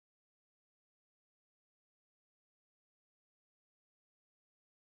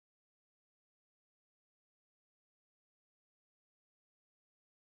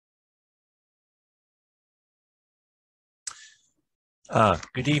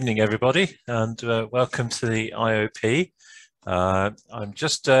Good evening, everybody, and welcome to the IOP. I'm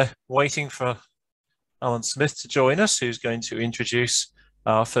just waiting for Alan Smith to join us, who's going to introduce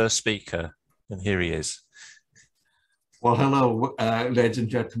our first speaker, and here he is. Well, hello, ladies and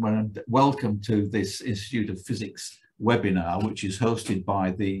gentlemen, and welcome to this Institute of Physics webinar, which is hosted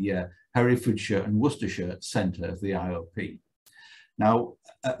by the Herefordshire and Worcestershire Centre of the IOP. Now,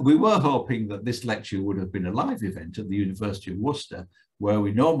 we were hoping that this lecture would have been a live event at the University of Worcester, where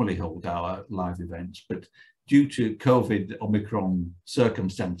we normally hold our live events, but due to COVID Omicron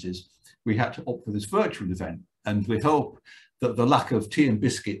circumstances, we had to opt for this virtual event, and we hope that the lack of tea and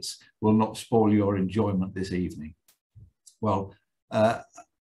biscuits will not spoil your enjoyment this evening. Well,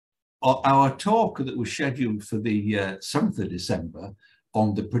 our talk that was scheduled for the 7th of December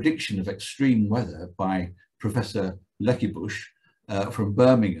on the prediction of extreme weather by Professor Leckybush from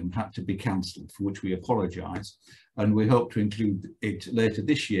Birmingham had to be cancelled, for which we apologise, and we hope to include it later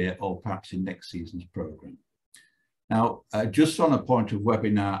this year or perhaps in next season's programme. Now, just on a point of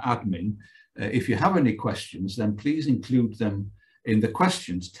webinar admin, if you have any questions, then please include them in the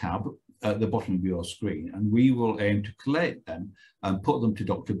questions tab at the bottom of your screen, and we will aim to collate them and put them to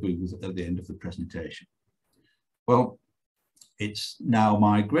Dr. Booth at the end of the presentation. Well, it's now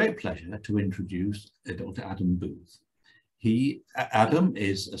my great pleasure to introduce Dr. Adam Booth. Adam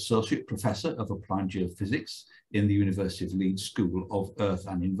is Associate Professor of Applied Geophysics in the University of Leeds School of Earth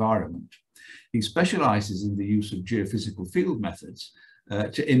and Environment. He specialises in the use of geophysical field methods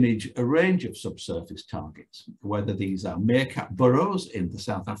to image a range of subsurface targets, whether these are meerkat burrows in the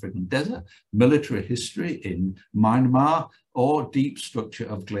South African desert, military history in Myanmar, or deep structure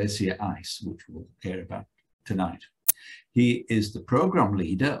of glacier ice, which we'll hear about tonight. He is the programme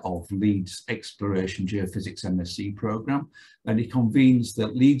leader of Leeds Exploration Geophysics MSc programme, and he convenes the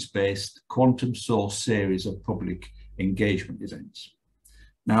Leeds-based quantum source series of public engagement events.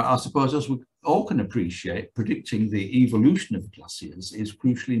 Now, I suppose as we all can appreciate, predicting the evolution of glaciers is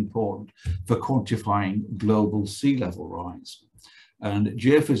crucially important for quantifying global sea level rise. And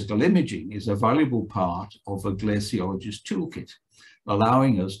geophysical imaging is a valuable part of a glaciologist toolkit,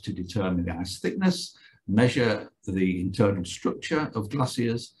 allowing us to determine the ice thickness, measure the internal structure of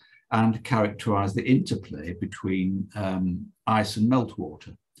glaciers, and characterise the interplay between ice and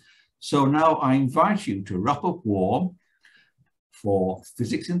meltwater. So now I invite you to wrap up warm for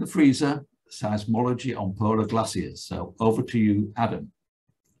Physics in the Freezer, Seismology on Polar Glaciers. So over to you, Adam.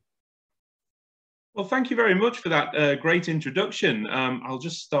 Well, thank you very much for that great introduction. I'll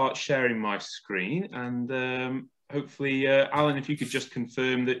just start sharing my screen, and hopefully, Alan, if you could just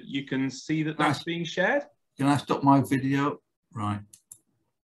confirm that you can see that that's being shared. Can I stop my video? Right.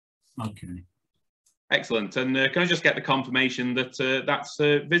 Okay. Excellent. And can I just get the confirmation that that's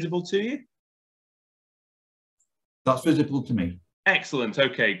visible to you? That's visible to me. Excellent.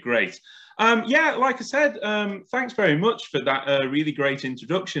 Okay, great. Yeah, like I said, thanks very much for that really great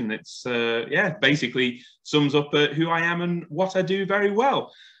introduction. It's, yeah, basically sums up who I am and what I do very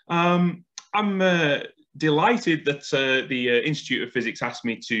well. I'm delighted that the Institute of Physics asked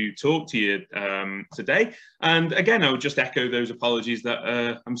me to talk to you today. And again, I would just echo those apologies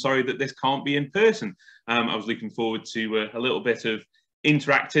that I'm sorry that this can't be in person. I was looking forward to a little bit of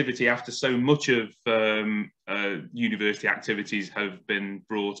interactivity after so much of university activities have been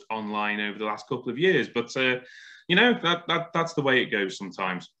brought online over the last couple of years. But, you know, that's the way it goes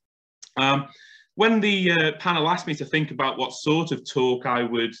sometimes. When the panel asked me to think about what sort of talk I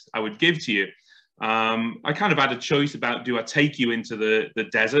would give to you, I kind of had a choice about, do I take you into the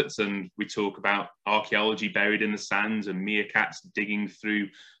deserts and we talk about archaeology buried in the sands and meerkats digging through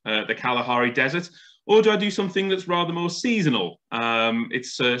the Kalahari Desert, or do I do something that's rather more seasonal?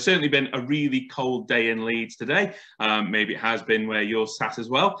 It's certainly been a really cold day in Leeds today. Maybe it has been where you're sat as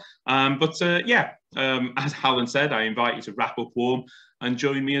well. Yeah, as Alan said, I invite you to wrap up warm and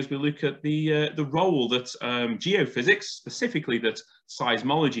join me as we look at the role that geophysics, specifically that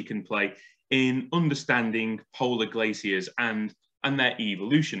seismology, can play in understanding polar glaciers and their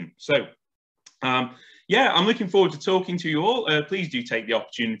evolution. So, yeah, I'm looking forward to talking to you all. Please do take the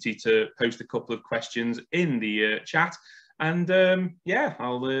opportunity to post a couple of questions in the chat. And yeah,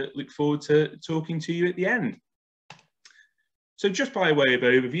 I'll look forward to talking to you at the end. So just by way of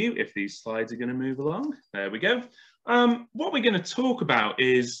overview, if these slides are going to move along, there we go. What we're going to talk about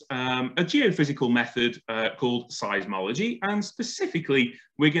is a geophysical method called seismology, and specifically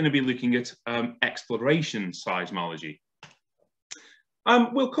we're going to be looking at exploration seismology.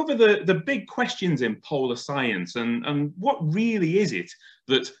 We'll cover the big questions in polar science and what really is it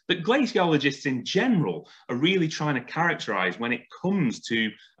that glaciologists in general are really trying to characterise when it comes to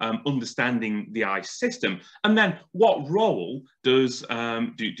understanding the ice system, and then what role does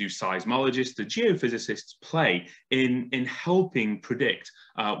do seismologists, the geophysicists play in helping predict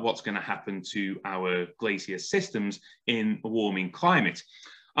what's going to happen to our glacier systems in a warming climate.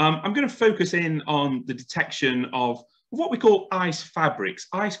 I'm going to focus in on the detection of what we call ice fabrics,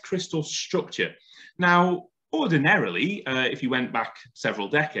 ice crystal structure. Now, ordinarily, if you went back several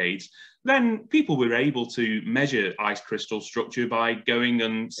decades, then people were able to measure ice crystal structure by going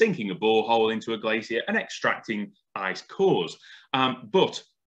and sinking a borehole into a glacier and extracting ice cores. But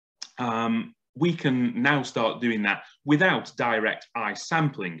we can now start doing that without direct ice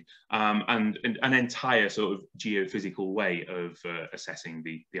sampling and an entire sort of geophysical way of assessing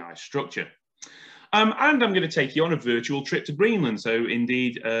the ice structure. And I'm going to take you on a virtual trip to Greenland. So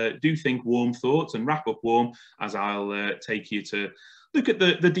indeed, do think warm thoughts and wrap up warm as I'll take you to look at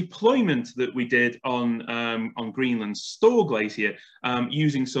the deployment that we did on Greenland's Store Glacier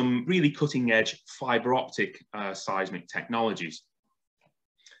using some really cutting edge fibre optic seismic technologies.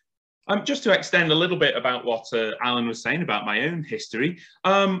 Just to extend a little bit about what Alan was saying about my own history,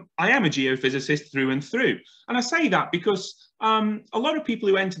 I am a geophysicist through and through. And I say that because a lot of people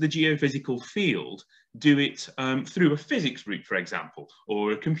who enter the geophysical field do it through a physics route, for example,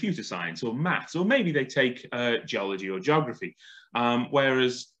 or a computer science or maths, or maybe they take geology or geography.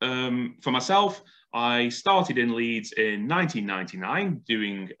 Whereas for myself, I started in Leeds in 1999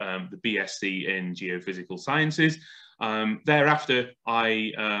 doing the BSc in Geophysical Sciences. Thereafter,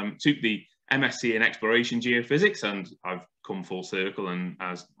 I took the MSc in Exploration Geophysics, and I've come full circle. And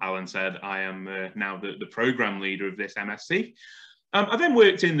as Alan said, I am now the program leader of this MSc. I then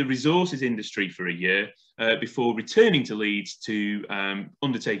worked in the resources industry for a year before returning to Leeds to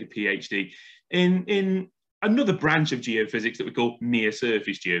undertake a PhD in another branch of geophysics that we call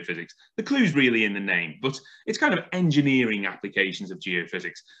near-surface geophysics. The clue's really in the name, but it's kind of engineering applications of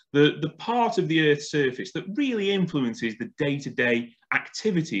geophysics, the part of the Earth's surface that really influences the day-to-day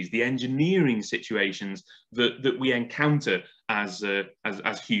activities, the engineering situations that we encounter as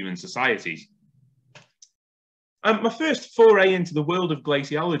human societies. My first foray into the world of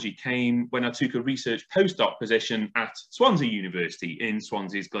glaciology came when I took a research postdoc position at Swansea University in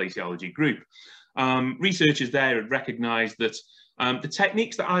Swansea's glaciology group. Researchers there had recognised that the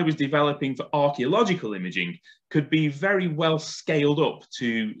techniques that I was developing for archaeological imaging could be very well scaled up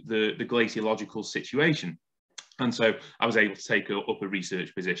to the glaciological situation. And so I was able to take up a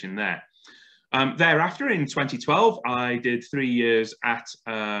research position there. Thereafter, in 2012, I did 3 years at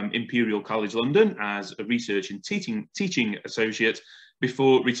Imperial College London as a research and teaching associate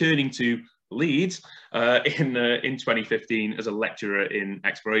before returning to Leeds in 2015 as a lecturer in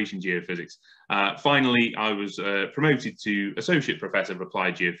exploration geophysics. Finally, I was promoted to Associate Professor of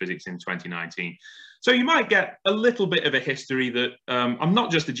Applied Geophysics in 2019. So you might get a little bit of a history that I'm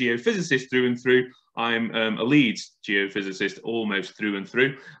not just a geophysicist through and through, I'm a Leeds geophysicist almost through and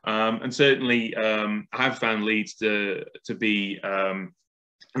through. And certainly I have found Leeds to be a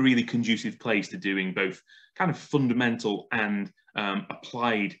really conducive place to doing both kind of fundamental and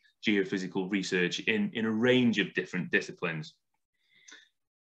applied geophysical research in a range of different disciplines.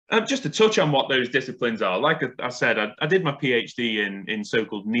 Just to touch on what those disciplines are, like I said, I did my PhD in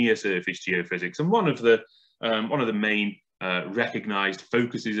so-called near-surface geophysics, and one of the main recognised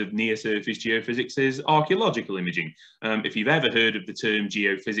focuses of near-surface geophysics is archaeological imaging. If you've ever heard of the term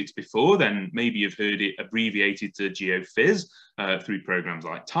geophysics before, then maybe you've heard it abbreviated to geophys through programs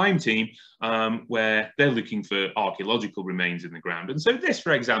like Time Team, where they're looking for archaeological remains in the ground. And so this,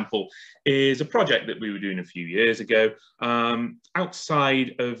 for example, is a project that we were doing a few years ago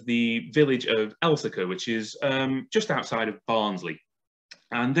outside of the village of Elsica, which is just outside of Barnsley.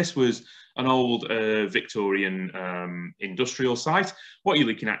 And this was an old Victorian industrial site. What you're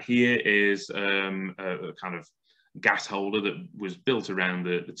looking at here is a kind of gas holder that was built around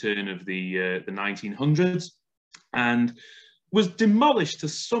the turn of the 1900s and was demolished to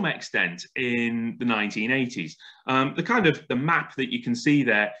some extent in the 1980s. The map that you can see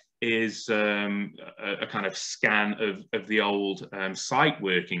there is a kind of scan of the old site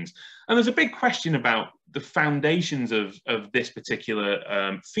workings. And there's a big question about the foundations of this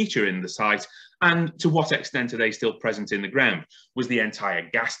particular feature in the site, and to what extent are they still present in the ground? Was the entire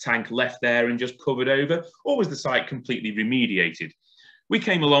gas tank left there and just covered over, or was the site completely remediated? we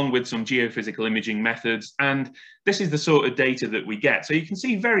came along with some geophysical imaging methods, and this is the sort of data that we get. So you can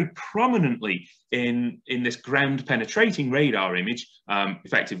see very prominently in this ground penetrating radar image,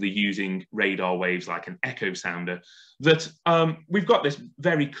 effectively using radar waves like an echo sounder, that we've got this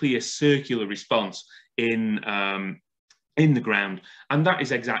very clear circular response in the ground, and that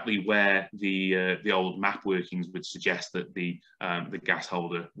is exactly where the old map workings would suggest that the gas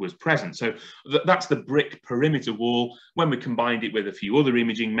holder was present. So that's the brick perimeter wall. When we combined it with a few other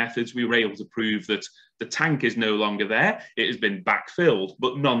imaging methods, we were able to prove that the tank is no longer there. It has been backfilled,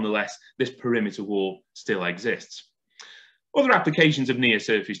 but nonetheless, this perimeter wall still exists. Other applications of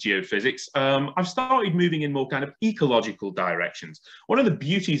near-surface geophysics, I've started moving in more kind of ecological directions. One of the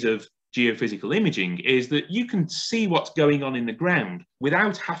beauties of geophysical imaging is that you can see what's going on in the ground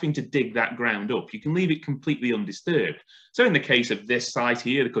without having to dig that ground up. You can leave it completely undisturbed. So in the case of this site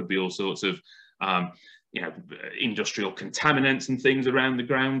here, there could be all sorts of industrial contaminants and things around the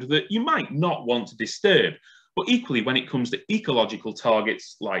ground that you might not want to disturb. But equally, when it comes to ecological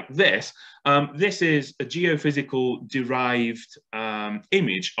targets like this, this is a geophysical derived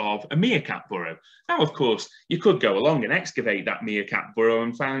image of a meerkat burrow. Now, of course, you could go along and excavate that meerkat burrow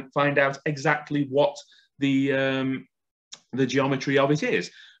and find out exactly what the geometry of it is.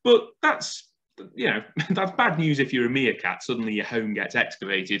 But that's, that's bad news if you're a meerkat. Suddenly your home gets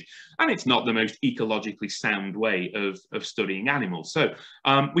excavated, and it's not the most ecologically sound way of studying animals. So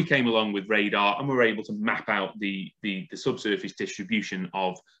we came along with radar, and we were able to map out the subsurface distribution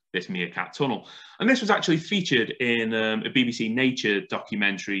of this meerkat tunnel. And this was actually featured in a BBC Nature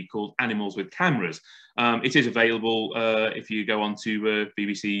documentary called Animals with Cameras. It is available if you go onto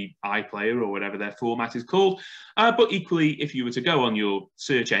BBC iPlayer or whatever their format is called. But equally, if you were to go on your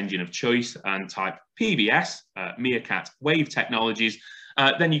search engine of choice and type PBS, Meerkat Wave Technologies,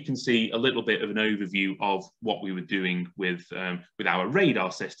 then you can see a little bit of an overview of what we were doing with our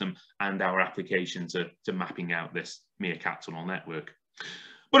radar system and our application to mapping out this meerkat tunnel network.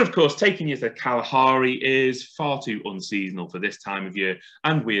 But of course, taking you to Kalahari is far too unseasonal for this time of year,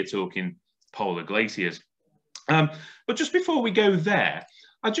 and we're talking polar glaciers. But just before we go there,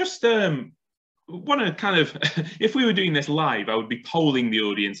 I just want to kind of, if we were doing this live, I would be polling the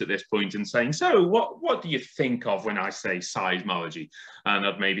audience at this point and saying, so what do you think of when I say seismology? And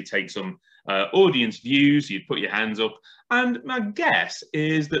I'd maybe take some audience views. You'd put your hands up, and my guess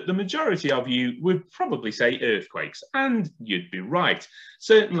is that the majority of you would probably say earthquakes, and you'd be right.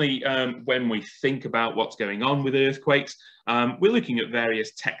 Certainly when we think about what's going on with earthquakes, we're looking at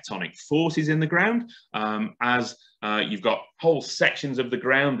various tectonic forces in the ground. As you've got whole sections of the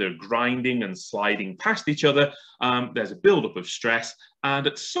ground that are grinding and sliding past each other, there's a buildup of stress, and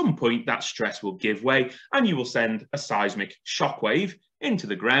at some point that stress will give way, and you will send a seismic shockwave into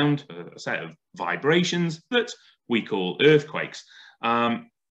the ground, a set of vibrations that we call earthquakes.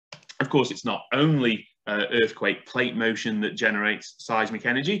 Of course, it's not only earthquake plate motion that generates seismic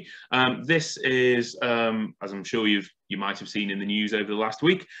energy. This is, as I'm sure you might have seen in the news over the last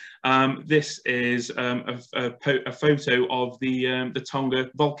week, this is a photo of the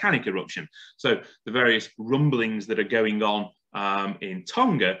Tonga volcanic eruption. So the various rumblings that are going on in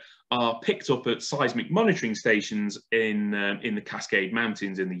Tonga are picked up at seismic monitoring stations in the Cascade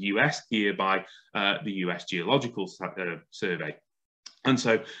Mountains in the US, here by the US Geological Survey. And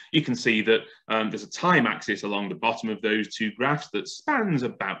so you can see that there's a time axis along the bottom of those two graphs that spans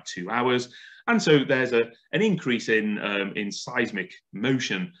about 2 hours. And so there's an increase in seismic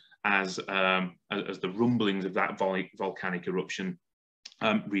motion as the rumblings of that volcanic eruption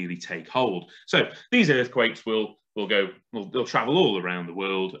really take hold. So these earthquakes they'll travel all around the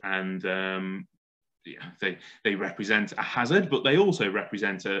world, and they represent a hazard, but they also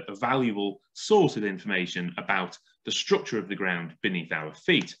represent a valuable source of information about the structure of the ground beneath our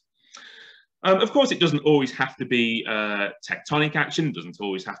feet. Of course, it doesn't always have to be tectonic action, it doesn't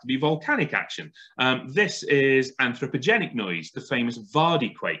always have to be volcanic action. This is anthropogenic noise, the famous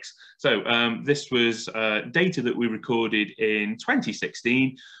Vardy quakes. So this was data that we recorded in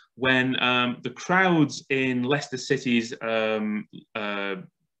 2016 when the crowds in Leicester City's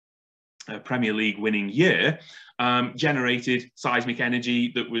Premier League winning year generated seismic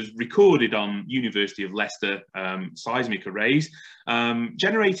energy that was recorded on University of Leicester seismic arrays,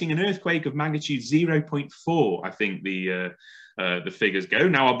 generating an earthquake of magnitude 0.4, I think the figures go.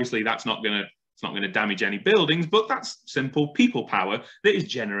 Now, obviously, it's not going to damage any buildings, but that's simple people power that is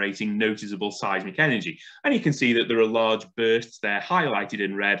generating noticeable seismic energy. And you can see that there are large bursts there highlighted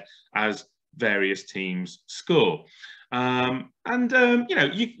in red as various teams score. You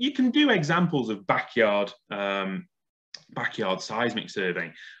can do examples of backyard seismic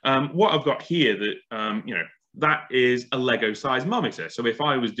surveying. What I've got here that that is a Lego seismometer. So if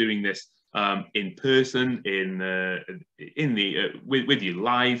I was doing this in person, with you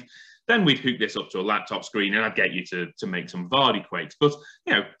live, then we'd hook this up to a laptop screen and I'd get you to make some Vardy quakes. But,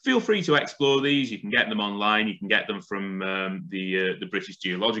 you know, feel free to explore these. You can get them online. You can get them from the British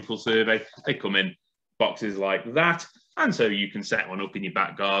Geological Survey. They come in boxes like that. And so you can set one up in your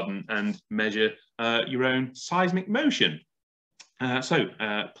back garden and measure your own seismic motion.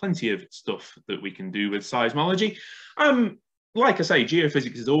 Plenty of stuff that we can do with seismology. Like I say,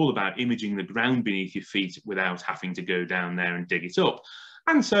 geophysics is all about imaging the ground beneath your feet without having to go down there and dig it up.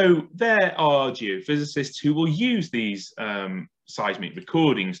 And so there are geophysicists who will use these seismic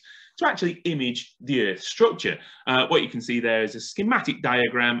recordings to actually image the Earth's structure. What you can see there is a schematic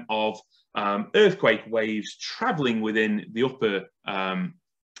diagram of earthquake waves traveling within the upper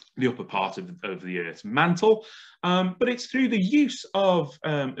part of the Earth's mantle. But it's through the use of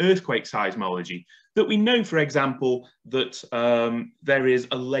earthquake seismology that we know, for example, that there is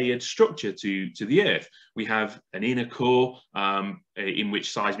a layered structure to the Earth. We have an inner core in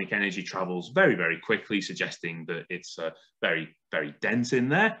which seismic energy travels very, very quickly, suggesting that it's very, very dense in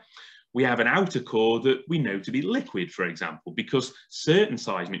there. We have an outer core that we know to be liquid, for example, because certain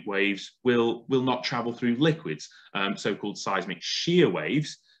seismic waves will not travel through liquids, so-called seismic shear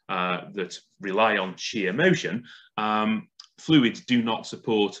waves that rely on shear motion. Fluids do not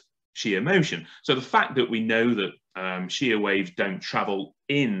support shear motion. So the fact that we know that shear waves don't travel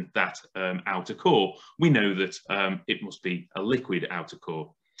in that outer core, we know that it must be a liquid outer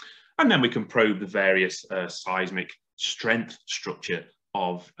core. And then we can probe the various seismic strength structure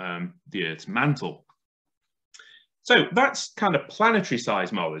of the Earth's mantle. So that's kind of planetary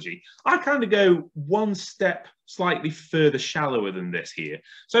seismology. I kind of go one step slightly further shallower than this here.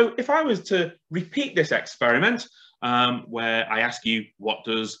 So if I was to repeat this experiment, where I ask you, what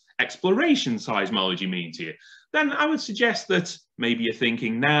does exploration seismology mean to you? Then I would suggest that maybe you're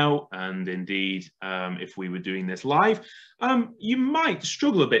thinking now, and indeed, if we were doing this live, you might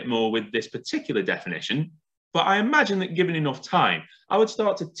struggle a bit more with this particular definition. But I imagine that given enough time, I would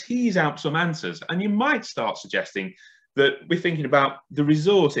start to tease out some answers, and you might start suggesting that we're thinking about the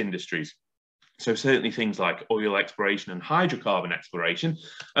resource industries. So certainly things like oil exploration and hydrocarbon exploration.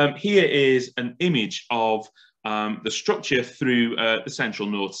 Here is an image of the structure through the central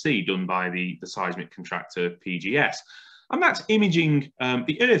North Sea done by the seismic contractor PGS. And that's imaging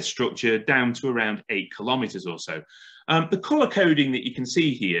the Earth structure down to around 8 kilometers or so. The colour coding that you can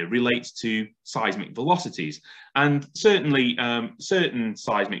see here relates to seismic velocities, and certainly certain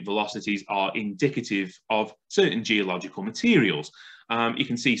seismic velocities are indicative of certain geological materials. You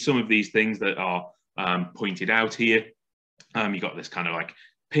can see some of these things that are pointed out here. You've got this kind of like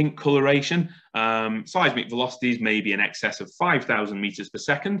pink coloration. Seismic velocities, maybe in excess of 5,000 meters per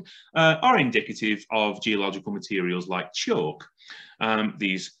second, are indicative of geological materials like chalk.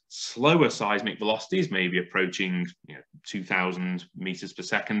 These slower seismic velocities, maybe approaching 2,000 meters per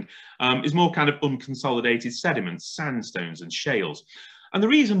second, is more kind of unconsolidated sediments, sandstones and shales. And the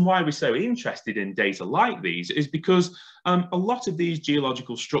reason why we're so interested in data like these is because a lot of these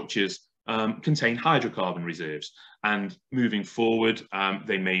geological structures contain hydrocarbon reserves, and moving forward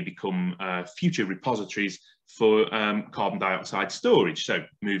they may become future repositories for carbon dioxide storage. So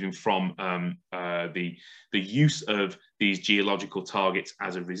moving from the use of these geological targets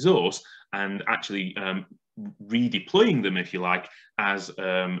as a resource and actually redeploying them, if you like, as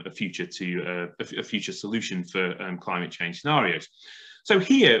a future solution for climate change scenarios. So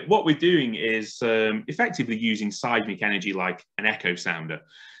here, what we're doing is effectively using seismic energy like an echo sounder.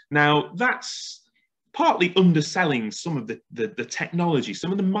 Now, that's partly underselling some of the technology,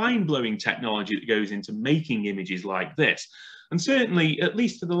 some of the mind-blowing technology that goes into making images like this. And certainly, at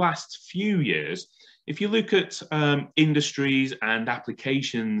least for the last few years, if you look at industries and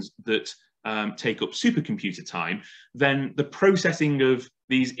applications that take up supercomputer time, then the processing of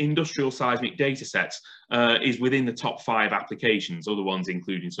these industrial seismic data sets is within the top 5 applications, other ones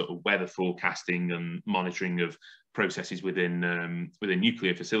including sort of weather forecasting and monitoring of processes within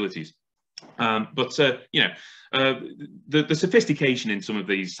nuclear facilities. The sophistication in some of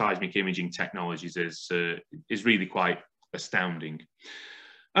these seismic imaging technologies is really quite astounding.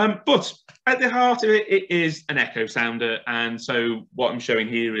 But at the heart of it, it is an echo sounder. And so what I'm showing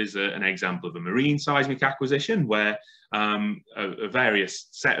here is an example of a marine seismic acquisition where a various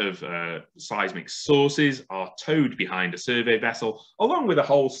set of seismic sources are towed behind a survey vessel, along with a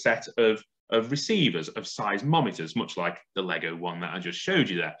whole set of receivers, of seismometers, much like the Lego one that I just showed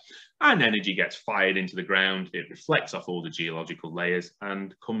you there. And energy gets fired into the ground, it reflects off all the geological layers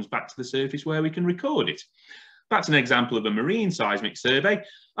and comes back to the surface where we can record it. That's an example of a marine seismic survey.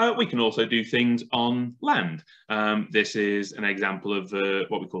 We can also do things on land. This is an example of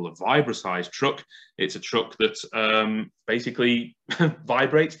what we call a vibroseis truck. It's a truck that basically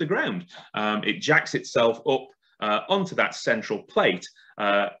vibrates the ground. It jacks itself up onto that central plate,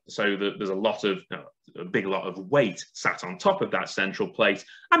 so that there's a big lot of weight sat on top of that central plate,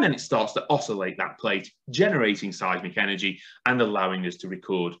 and then it starts to oscillate that plate, generating seismic energy and allowing us to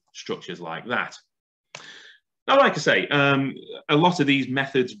record structures like that. Now, like I say, a lot of these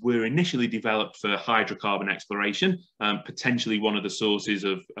methods were initially developed for hydrocarbon exploration, potentially one of the sources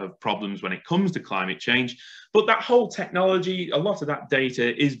of problems when it comes to climate change. But that whole technology, a lot of that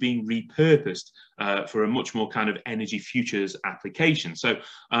data is being repurposed for a much more kind of energy futures application. So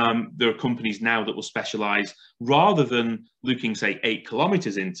there are companies now that will specialize, rather than looking, say, 8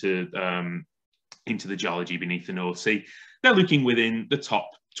 kilometers into the geology beneath the North Sea, they're looking within the top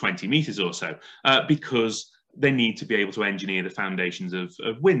 20 meters or so, because they need to be able to engineer the foundations of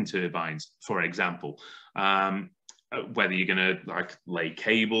wind turbines, for example. Whether you're going to lay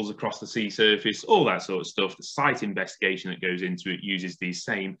cables across the sea surface, all that sort of stuff. The site investigation that goes into it uses these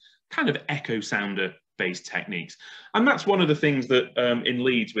same kind of echo sounder based techniques. And that's one of the things that in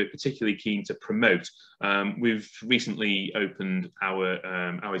Leeds we're particularly keen to promote. We've recently opened our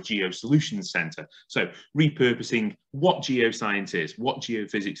Geosolutions Centre. So repurposing what geoscience is, what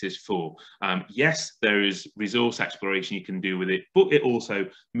geophysics is for. Yes, there is resource exploration you can do with it, but it also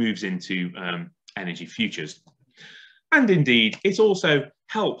moves into energy futures. And indeed, it also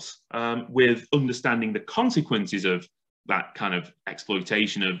helps with understanding the consequences of that kind of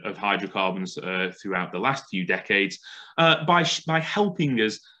exploitation of hydrocarbons throughout the last few decades by helping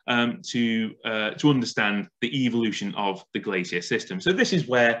us to understand the evolution of the glacier system. So this is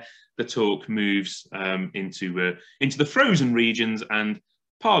where the talk moves into the frozen regions, and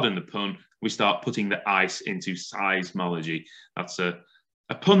pardon the pun, we start putting the ice into seismology. That's a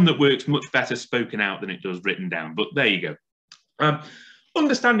pun that works much better spoken out than it does written down, but there you go.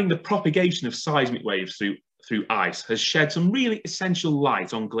 Understanding the propagation of seismic waves through ice has shed some really essential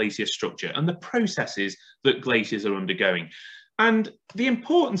light on glacier structure and the processes that glaciers are undergoing. And the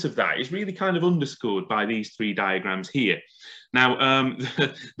importance of that is really kind of underscored by these 3 diagrams here. Now,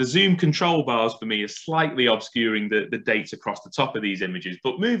 the zoom control bars for me are slightly obscuring the dates across the top of these images,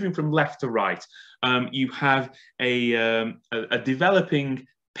 but moving from left to right, you have a developing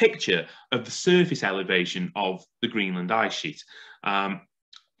picture of the surface elevation of the Greenland ice sheet.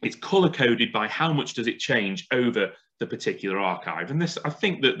 It's color-coded by how much does it change over the particular archive. And this, I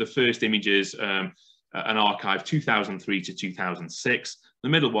think that the first image is an archive 2003 to 2006. The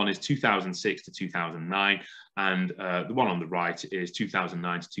middle one is 2006 to 2009. And the one on the right is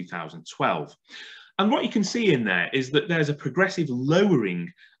 2009 to 2012. And what you can see in there is that there's a progressive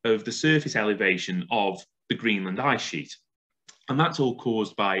lowering of the surface elevation of the Greenland ice sheet. And that's all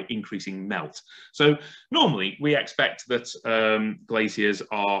caused by increasing melt. So normally we expect that glaciers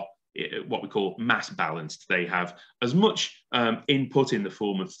are what we call mass balanced. They have as much input in the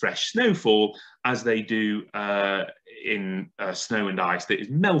form of fresh snowfall as they do in snow and ice that is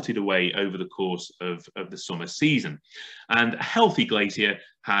melted away over the course of the summer season. And a healthy glacier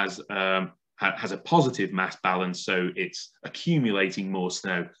has a positive mass balance, so it's accumulating more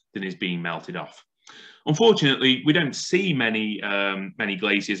snow than is being melted off. Unfortunately, we don't see many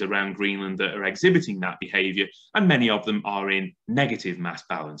glaciers around Greenland that are exhibiting that behaviour, and many of them are in negative mass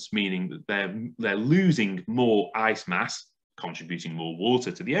balance, meaning that they're losing more ice mass, contributing more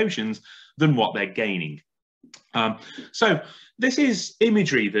water to the oceans, than what they're gaining. So this is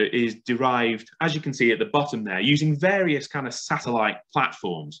imagery that is derived, as you can see at the bottom there, using various kind of satellite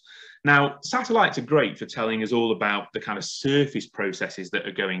platforms. Now, satellites are great for telling us all about the kind of surface processes that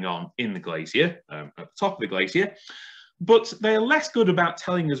are going on in the glacier, at the top of the glacier, but they're less good about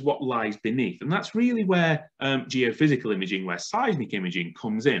telling us what lies beneath. And that's really where geophysical imaging, where seismic imaging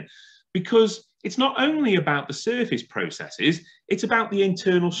comes in, because it's not only about the surface processes, it's about the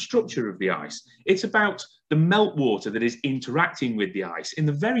internal structure of the ice. It's about the meltwater that is interacting with the ice in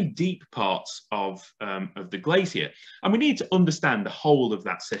the very deep parts of the glacier. And we need to understand the whole of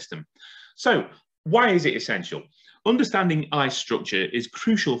that system. So why is it essential? Understanding ice structure is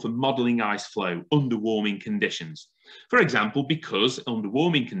crucial for modelling ice flow under warming conditions. For example, because under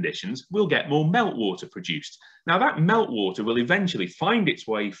warming conditions, we'll get more meltwater produced. Now that meltwater will eventually find its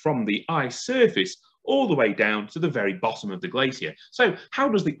way from the ice surface all the way down to the very bottom of the glacier. So how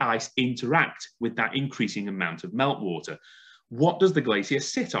does the ice interact with that increasing amount of meltwater? what does the glacier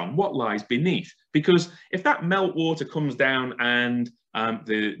sit on? What lies beneath? Because if that meltwater comes down and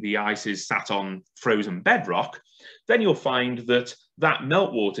the ice is sat on frozen bedrock, then you'll find that that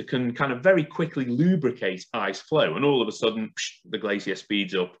meltwater can kind of very quickly lubricate ice flow, and all of a sudden the glacier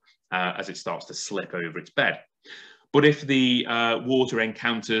speeds up as it starts to slip over its bed. But if the water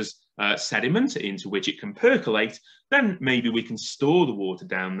encounters sediment into which it can percolate, then maybe we can store the water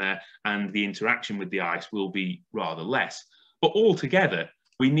down there and the interaction with the ice will be rather less. But altogether,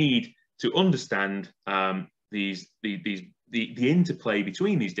 we need to understand the interplay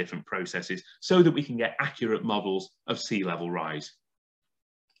between these different processes so that we can get accurate models of sea level rise.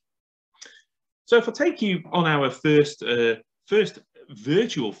 So if I take you on our first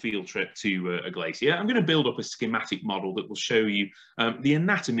virtual field trip to a glacier, I'm going to build up a schematic model that will show you the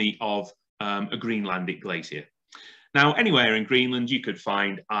anatomy of a Greenlandic glacier. Now, anywhere in Greenland, you could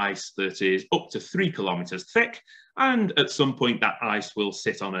find ice that is up to 3 kilometers thick, and at some point that ice will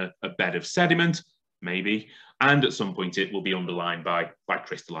sit on a bed of sediment, maybe, and at some point it will be underlined by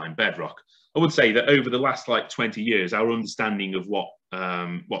crystalline bedrock. I would say that over the last 20 years, our understanding of what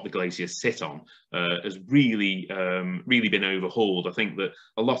the glaciers sit on has really been overhauled. I think that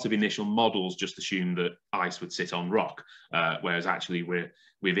a lot of initial models just assumed that ice would sit on rock, whereas actually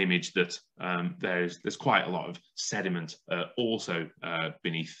we've imaged that there's quite a lot of sediment also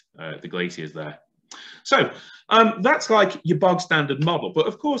beneath the glaciers there. So that's like your bog standard model. But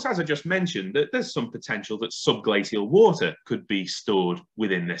of course, as I just mentioned, that there's some potential that subglacial water could be stored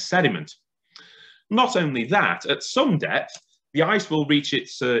within this sediment. Not only that, at some depth, the ice will reach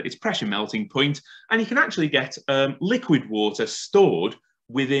its pressure melting point, and you can actually get liquid water stored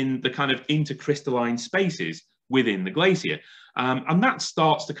within the kind of intercrystalline spaces within the glacier. And that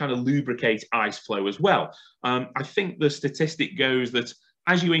starts to kind of lubricate ice flow as well. I think the statistic goes that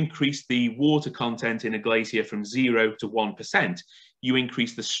as you increase the water content in a glacier from 0 to 1%, you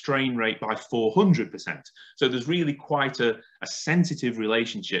increase the strain rate by 400%. So there's really quite a sensitive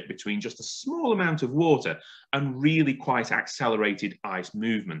relationship between just a small amount of water and really quite accelerated ice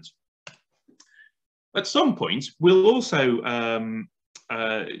movement. At some point, we'll also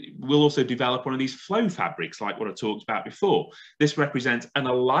develop one of these flow fabrics like what I talked about before. This represents an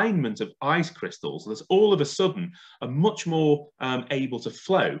alignment of ice crystals that all of a sudden are much more able to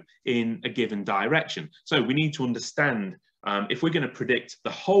flow in a given direction. So we need to understand if we're going to predict the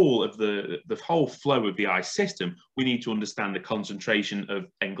whole of the whole flow of the ice system, we need to understand the concentration of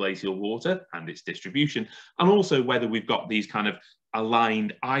englacial water and its distribution, and also whether we've got these kind of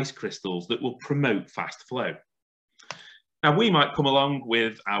aligned ice crystals that will promote fast flow. Now, we might come along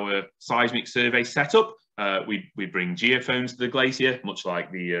with our seismic survey setup. We bring geophones to the glacier, much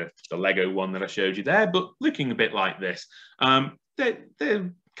like the Lego one that I showed you there, but looking a bit like this.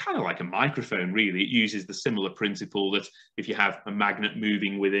 They're kind of like a microphone, really. It uses the similar principle that if you have a magnet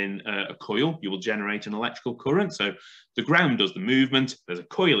moving within a coil, you will generate an electrical current. So the ground does the movement. There's a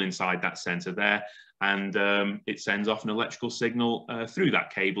coil inside that sensor there, and it sends off an electrical signal through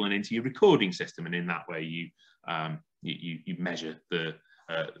that cable and into your recording system. And in that way, you measure the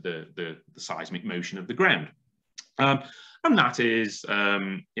seismic motion of the ground. And that is,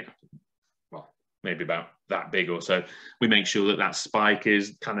 well, maybe about that big or so. We make sure that that spike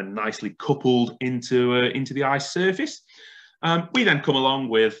is kind of nicely coupled into the ice surface. We then come along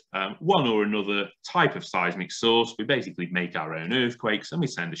with one or another type of seismic source. We basically make our own earthquakes and we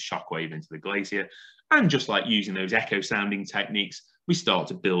send a shockwave into the glacier. And just like using those echo sounding techniques, we start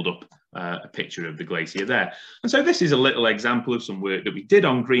to build up a picture of the glacier there. And so this is a little example of some work that we did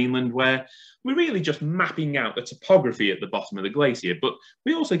on Greenland, where we're really just mapping out the topography at the bottom of the glacier, but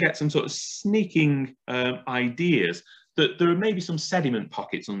we also get some sort of sneaking ideas that there are maybe some sediment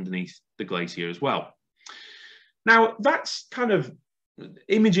pockets underneath the glacier as well. Now, that's kind of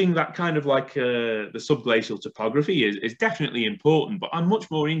imaging that kind of like the subglacial topography is definitely important, but I'm much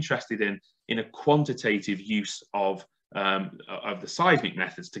more interested in a quantitative use of the seismic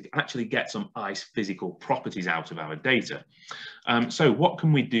methods to actually get some ice physical properties out of our data. So what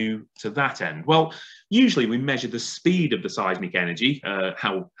can we do to that end? Well, usually we measure the speed of the seismic energy,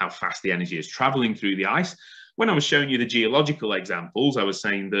 how fast the energy is traveling through the ice. When I was showing you the geological examples, I was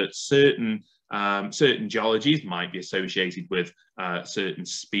saying that certain geologies might be associated with certain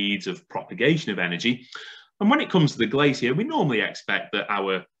speeds of propagation of energy. And when it comes to the glacier, we normally expect that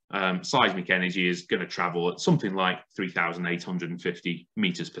our seismic energy is going to travel at something like 3,850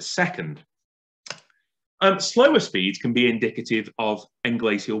 meters per second. Slower speeds can be indicative of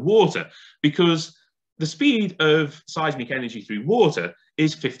englacial water, because the speed of seismic energy through water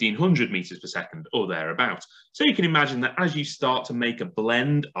is 1,500 meters per second or thereabout. So you can imagine that as you start to make a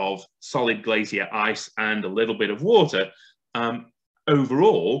blend of solid glacier ice and a little bit of water,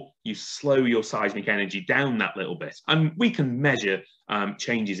 overall, you slow your seismic energy down that little bit. And we can measure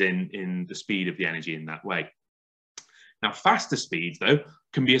changes in the speed of the energy in that way. Now, faster speeds, though,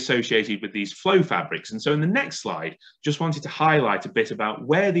 can be associated with these flow fabrics. And so in the next slide, just wanted to highlight a bit about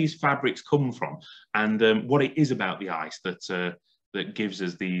where these fabrics come from and what it is about the ice that gives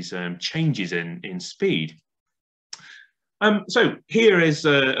us these changes in speed. So here is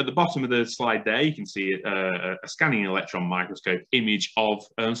at the bottom of the slide there, you can see a scanning electron microscope image of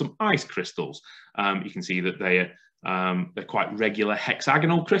some ice crystals. You can see that they're quite regular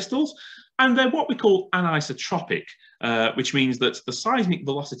hexagonal crystals, and they're what we call anisotropic, which means that the seismic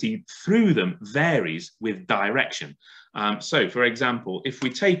velocity through them varies with direction. So, for example, if we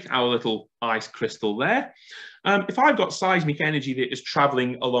take our little ice crystal there, if I've got seismic energy that is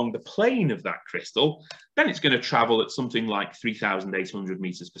travelling along the plane of that crystal, then it's going to travel at something like 3,800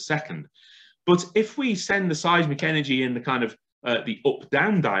 meters per second. But if we send the seismic energy in the kind of the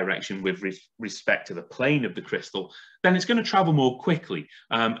up-down direction with respect to the plane of the crystal, then it's going to travel more quickly,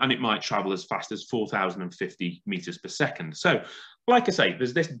 and it might travel as fast as 4,050 meters per second. So, like I say,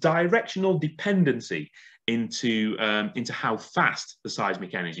 there's this directional dependency into how fast the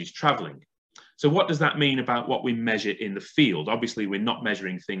seismic energy is traveling. So what does that mean about what we measure in the field? Obviously, we're not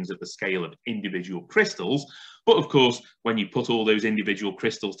measuring things at the scale of individual crystals, but of course, when you put all those individual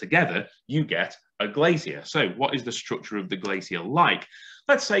crystals together, you get a glacier. So what is the structure of the glacier like?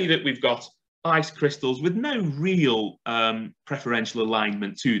 Let's say that we've got ice crystals with no real preferential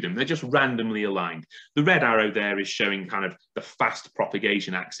alignment to them. They're just randomly aligned. The red arrow there is showing kind of the fast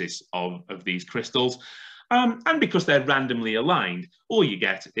propagation axis of these crystals. And because they're randomly aligned, all you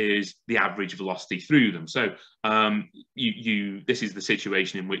get is the average velocity through them. So this is the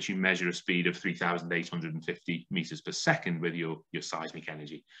situation in which you measure a speed of 3,850 meters per second with your seismic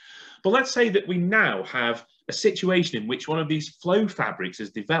energy. But let's say that we now have a situation in which one of these flow fabrics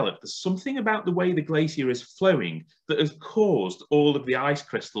has developed. There's something about the way the glacier is flowing that has caused all of the ice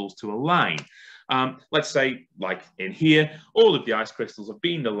crystals to align. Let's say, like in here, all of the ice crystals have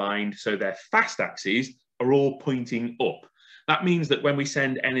been aligned, so their fast axes are all pointing up. That means that when we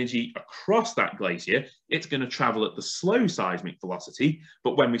send energy across that glacier, it's going to travel at the slow seismic velocity,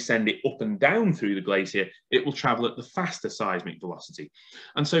 but when we send it up and down through the glacier, it will travel at the faster seismic velocity.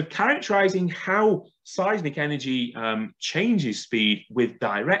 And so characterizing how seismic energy changes speed with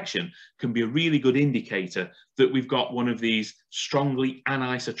direction can be a really good indicator that we've got one of these strongly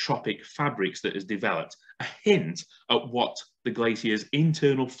anisotropic fabrics that has developed, a hint at what the glacier's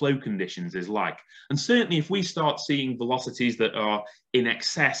internal flow conditions is like. And certainly if we start seeing velocities that are in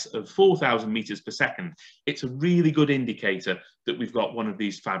excess of 4,000 meters per second, it's a really good indicator that we've got one of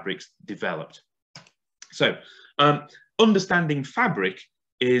these fabrics developed. So understanding fabric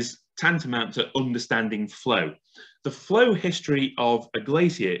is tantamount to understanding flow. The flow history of a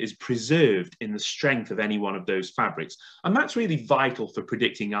glacier is preserved in the strength of any one of those fabrics. And that's really vital for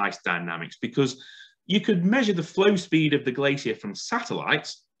predicting ice dynamics, because you could measure the flow speed of the glacier from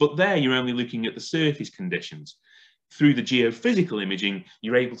satellites, but there you're only looking at the surface conditions. Through the geophysical imaging,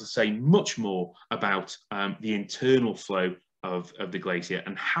 you're able to say much more about the internal flow of the glacier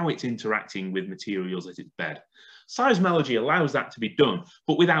and how it's interacting with materials at its bed. Seismology allows that to be done,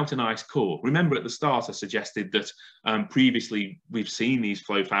 but without an ice core. Remember at the start I suggested that previously we've seen these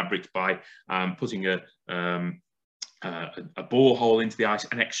flow fabrics by putting a borehole into the ice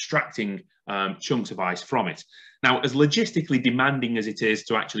and extracting chunks of ice from it. Now, as logistically demanding as it is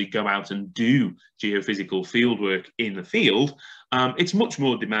to actually go out and do geophysical fieldwork in the field, it's much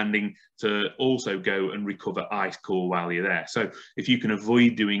more demanding to also go and recover ice core while you're there. So if you can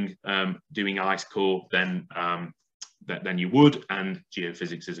avoid doing ice core, then you would, and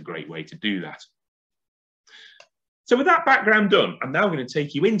geophysics is a great way to do that. So with that background done, I'm now going to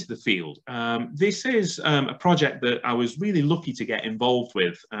take you into the field. This is a project that I was really lucky to get involved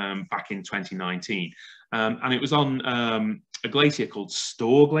with back in 2019. And it was on a glacier called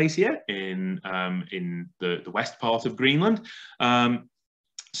Store Glacier in the west part of Greenland.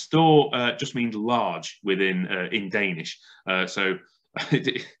 Store just means large in Danish. So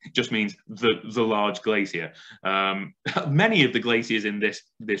it just means the large glacier. Many of the glaciers in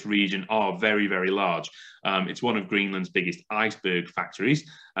this region are very, very large. It's one of Greenland's biggest iceberg factories.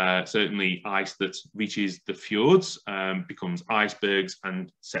 Certainly ice that reaches the fjords becomes icebergs and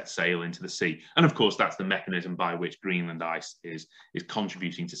sets sail into the sea. And of course, that's the mechanism by which Greenland ice is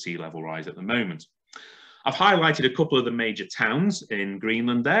contributing to sea level rise at the moment. I've highlighted a couple of the major towns in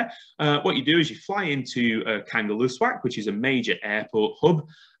Greenland there. What you do is you fly into Kangerlussuaq, which is a major airport hub,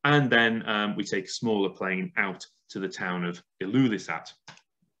 and then we take a smaller plane out to the town of Ilulissat.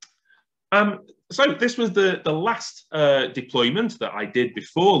 So this was the last deployment that I did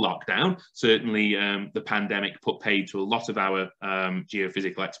before lockdown. Certainly the pandemic put paid to a lot of our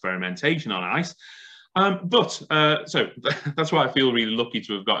geophysical experimentation on ice. So that's why I feel really lucky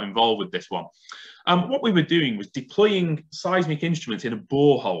to have got involved with this one. What we were doing was deploying seismic instruments in a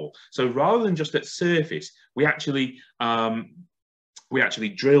borehole. So rather than just at surface, we actually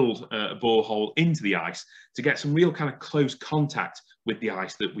drilled a borehole into the ice to get some real kind of close contact with the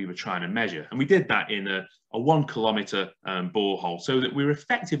ice that we were trying to measure. And we did that in a 1 kilometre borehole, so that we were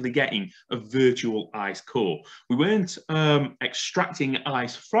effectively getting a virtual ice core. We weren't extracting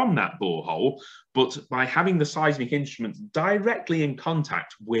ice from that borehole, but by having the seismic instruments directly in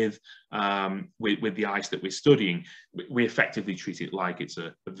contact with the ice that we're studying, we effectively treat it like it's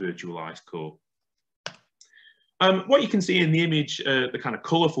a virtual ice core. What you can see in the image, the kind of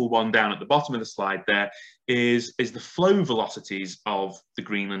colourful one down at the bottom of the slide there, is the flow velocities of the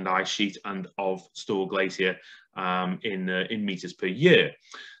Greenland ice sheet and of Store Glacier in metres per year.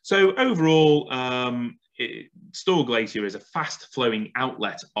 So overall, Store Glacier is a fast-flowing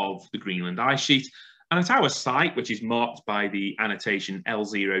outlet of the Greenland ice sheet. And at our site, which is marked by the annotation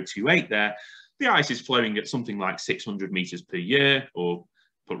L028 there, the ice is flowing at something like 600 metres per year, or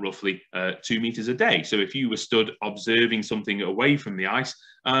put roughly 2 meters a day. So if you were stood observing something away from the ice,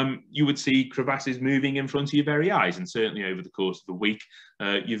 you would see crevasses moving in front of your very eyes. And certainly over the course of the week,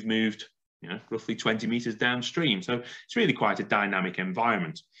 you've moved roughly 20 meters downstream. So it's really quite a dynamic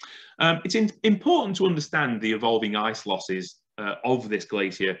environment. It's important to understand the evolving ice losses of this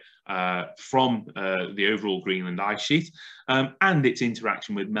glacier from the overall Greenland ice sheet and its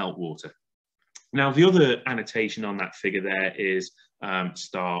interaction with meltwater. Now, the other annotation on that figure there is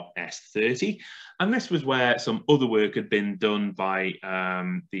star S30, and this was where some other work had been done by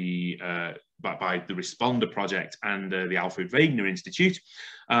the Responder project and the Alfred Wegener Institute.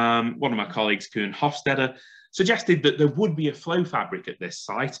 One of my colleagues, Koen Hofstede, suggested that there would be a flow fabric at this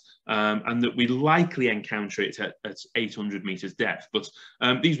site and that we'd likely encounter it at 800 meters depth. But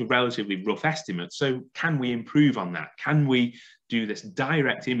these were relatively rough estimates. So can we improve on that? Can we do this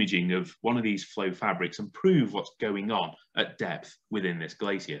direct imaging of one of these flow fabrics and prove what's going on at depth within this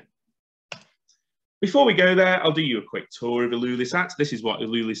glacier? Before we go there, I'll do you a quick tour of Ilulissat. This is what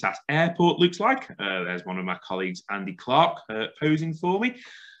Ilulissat Airport looks like. There's one of my colleagues, Andy Clark, posing for me.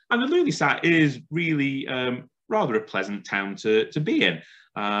 And Ilulissat is really rather a pleasant town to be in.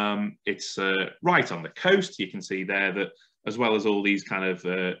 It's right on the coast. You can see there that, as well as all these kind of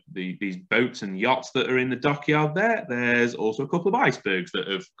these boats and yachts that are in the dockyard there, there's also a couple of icebergs that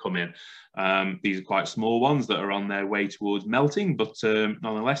have come in. These are quite small ones that are on their way towards melting, but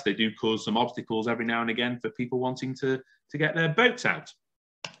nonetheless, they do cause some obstacles every now and again for people wanting to get their boats out.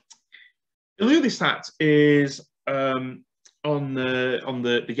 Ilulissat is on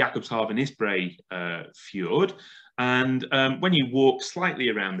the Jakobshavn Isbrae fjord, and when you walk slightly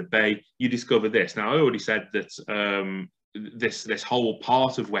around the bay, you discover this. Now, I already said that this whole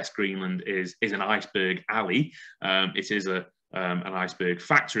part of West Greenland is an iceberg alley. It is an iceberg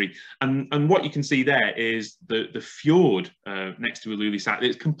factory, and what you can see there is the fjord next to Ilulissat.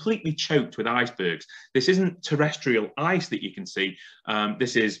 It's completely choked with icebergs. This isn't terrestrial ice that you can see.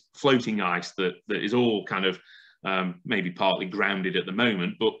 This is floating ice that is all kind of maybe partly grounded at the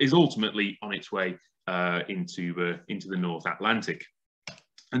moment, but is ultimately on its way into the North Atlantic.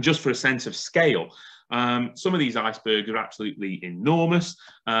 And just for a sense of scale, some of these icebergs are absolutely enormous.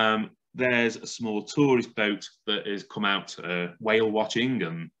 There's a small tourist boat that has come out whale watching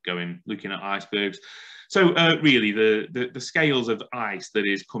and looking at icebergs. So really, the scales of ice that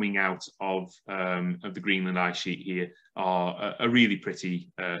is coming out of the Greenland ice sheet here are really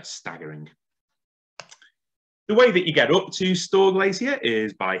pretty staggering. The way that you get up to Store Glacier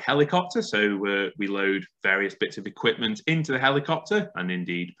is by helicopter. So we load various bits of equipment into the helicopter, and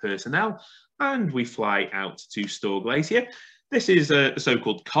indeed personnel, and we fly out to Store Glacier. This is the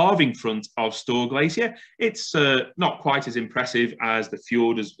so-called carving front of Store Glacier. It's not quite as impressive as the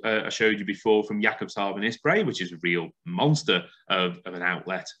fjord as I showed you before from Jakobshavn Isbrae, which is a real monster of an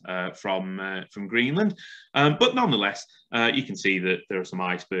outlet from Greenland. But nonetheless, you can see that there are some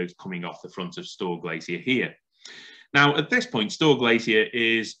icebergs coming off the front of Store Glacier here. Now, at this point, Store Glacier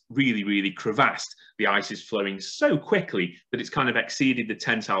is really, really crevassed. The ice is flowing so quickly that it's kind of exceeded the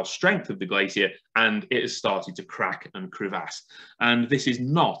tensile strength of the glacier, and it has started to crack and crevasse. And this is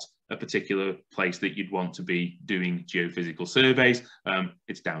not a particular place that you'd want to be doing geophysical surveys.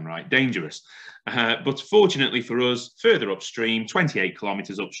 It's downright dangerous. But fortunately for us, further upstream, 28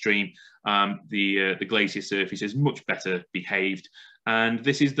 kilometres upstream, the glacier surface is much better behaved. And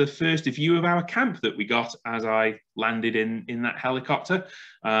this is the first view of our camp that we got as I landed in that helicopter.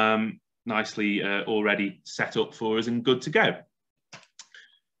 nicely already set up for us and good to go.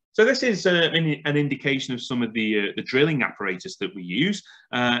 So this is an indication of some of the drilling apparatus that we use.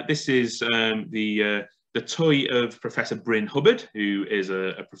 This is the toy of Professor Bryn Hubbard, who is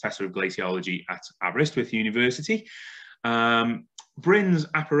a professor of glaciology at Aberystwyth University. Bryn's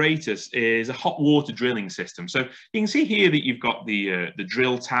apparatus is a hot water drilling system. So you can see here that you've got the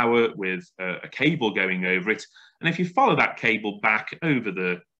drill tower with a cable going over it. And if you follow that cable back over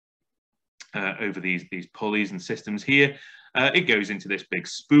these pulleys and systems here, it goes into this big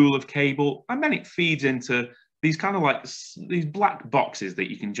spool of cable, and then it feeds into these kind of like these black boxes that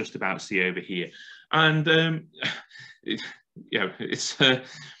you can just about see over here. And you know, it's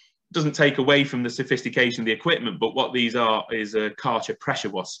doesn't take away from the sophistication of the equipment, but what these are is Karcher pressure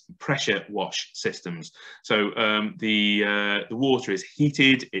wash systems. So the water is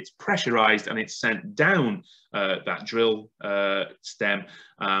heated, it's pressurized, and it's sent down that drill stem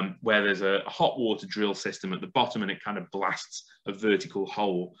where there's a hot water drill system at the bottom, and it kind of blasts a vertical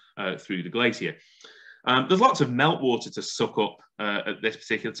hole through the glacier. There's lots of meltwater to suck up at this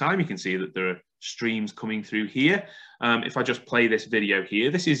particular time. You can see that there are streams coming through here. If I just play this video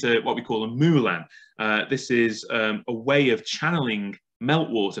here, this is what we call a moulan. This is a way of channeling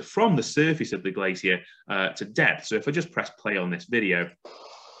meltwater from the surface of the glacier to depth. So if I just press play on this video,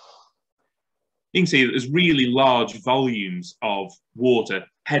 you can see that there's really large volumes of water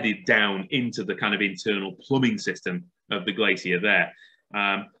headed down into the kind of internal plumbing system of the glacier there.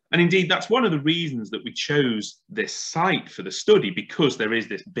 And indeed, that's one of the reasons that we chose this site for the study, because there is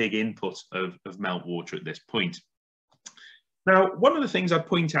this big input of meltwater at this point. Now, one of the things I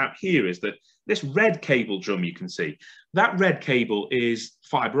point out here is that this red cable drum you can see, that red cable is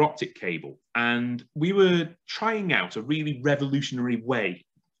fibre optic cable. And we were trying out a really revolutionary way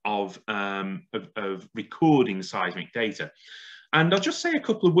of recording seismic data. And I'll just say a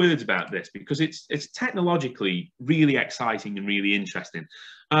couple of words about this because it's technologically really exciting and really interesting.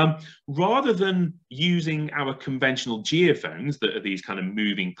 Rather than using our conventional geophones, that are these kind of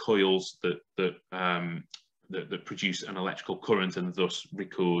moving coils that produce an electrical current and thus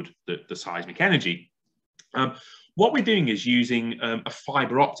record the seismic energy, what we're doing is using a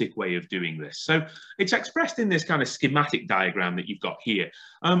fibre optic way of doing this. So it's expressed in this kind of schematic diagram that you've got here.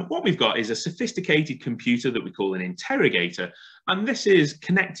 What we've got is a sophisticated computer that we call an interrogator, and this is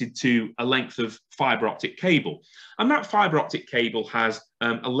connected to a length of fibre optic cable. And that fibre optic cable has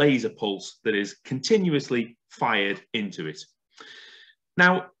a laser pulse that is continuously fired into it.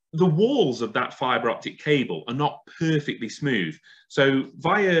 Now, the walls of that fibre optic cable are not perfectly smooth. So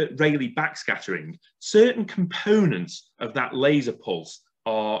via Rayleigh backscattering, certain components of that laser pulse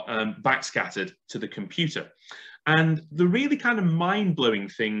are backscattered to the computer. And the really kind of mind-blowing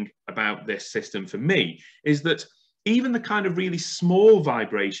thing about this system for me is that even the kind of really small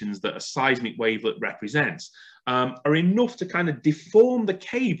vibrations that a seismic wavelet represents are enough to kind of deform the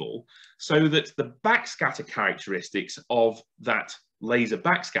cable so that the backscatter characteristics of that laser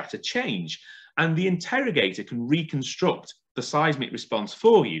backscatter change, and the interrogator can reconstruct the seismic response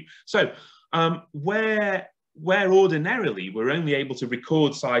for you. So where ordinarily we're only able to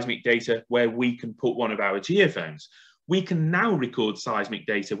record seismic data where we can put one of our geophones, we can now record seismic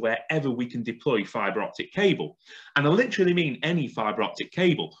data wherever we can deploy fibre optic cable. And I literally mean any fibre optic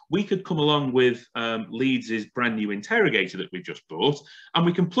cable. We could come along with Leeds' brand new interrogator that we've just bought, and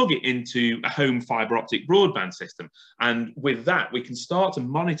we can plug it into a home fibre optic broadband system. And with that, we can start to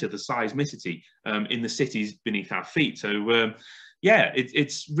monitor the seismicity in the cities beneath our feet. So yeah,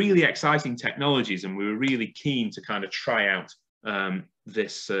 it's really exciting technologies, and we were really keen to kind of try out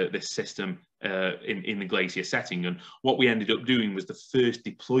this system in the glacier setting. And what we ended up doing was the first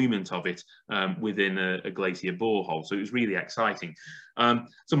deployment of it within a glacier borehole. So it was really exciting.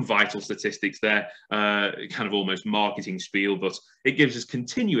 Some vital statistics there, kind of almost marketing spiel, but it gives us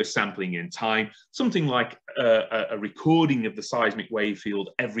continuous sampling in time, something like a recording of the seismic wave field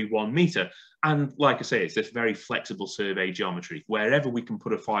every 1 meter. And like I say, it's this very flexible survey geometry. Wherever we can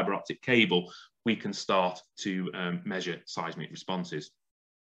put a fibre optic cable, we can start to measure seismic responses.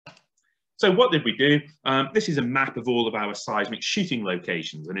 So what did we do? This is a map of all of our seismic shooting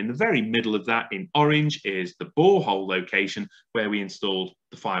locations. And in the very middle of that in orange is the borehole location where we installed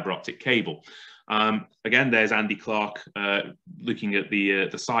the fibre optic cable. Again, there's Andy Clark looking at the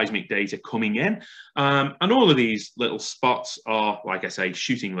seismic data coming in. And all of these little spots are, like I say,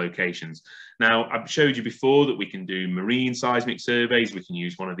 shooting locations. Now, I've showed you before that we can do marine seismic surveys. We can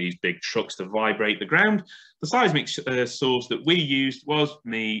use one of these big trucks to vibrate the ground. The seismic source that we used was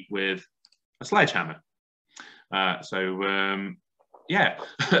me with a sledgehammer. Yeah,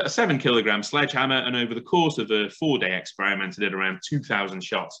 a 7 kilogram sledgehammer, and over the course of a 4-day experiment, I did around 2,000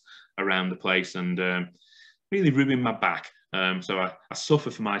 shots around the place and really ruining my back. So I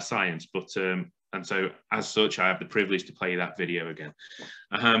suffer for my science, but and so as such, I have the privilege to play that video again.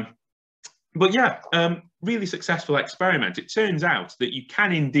 But yeah, really successful experiment. It turns out that you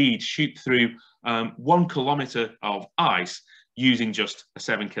can indeed shoot through 1 kilometre of ice using just a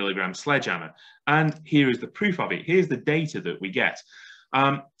 7-kilogram sledgehammer. And here is the proof of it. Here's the data that we get.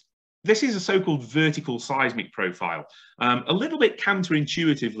 This is a so-called vertical seismic profile. A little bit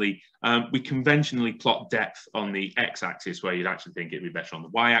counterintuitively, we conventionally plot depth on the x-axis, where you'd actually think it'd be better on the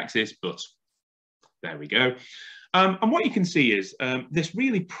y-axis, but there we go. And what you can see is this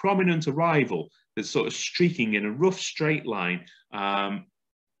really prominent arrival that's sort of streaking in a rough straight line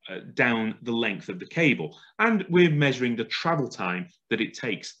down the length of the cable. And we're measuring the travel time that it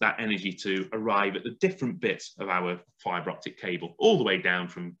takes that energy to arrive at the different bits of our fibre optic cable, all the way down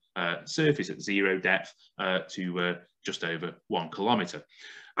from surface at 0 depth to just over 1 kilometre.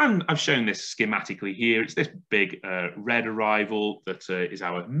 And I've shown this schematically here. It's this big red arrival that is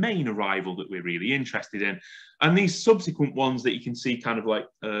our main arrival that we're really interested in. And these subsequent ones that you can see kind of like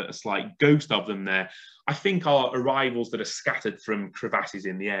a slight ghost of them there, I think are arrivals that are scattered from crevasses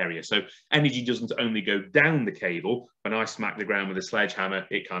in the area. So energy doesn't only go down the cable. When I smack the ground with a sledgehammer,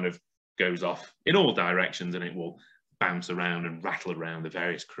 it kind of goes off in all directions and it will bounce around and rattle around the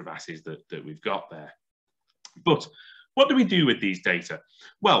various crevasses that we've got there. But what do we do with these data?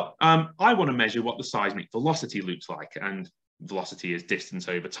 Well, I want to measure what the seismic velocity looks like, and velocity is distance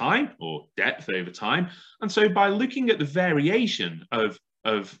over time or depth over time. And so by looking at the variation of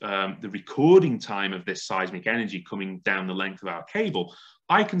the recording time of this seismic energy coming down the length of our cable,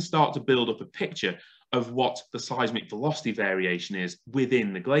 I can start to build up a picture of what the seismic velocity variation is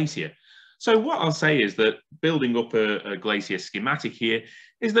within the glacier. So what I'll say is that, building up a glacier schematic here,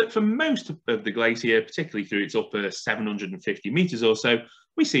 is that for most of the glacier, particularly through its upper 750 metres or so,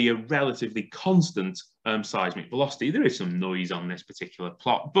 we see a relatively constant seismic velocity. There is some noise on this particular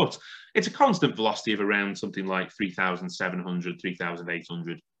plot, but it's a constant velocity of around something like 3,700,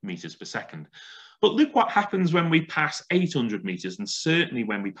 3,800 metres per second. But look what happens when we pass 800 metres, and certainly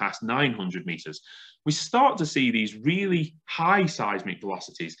when we pass 900 metres. We start to see these really high seismic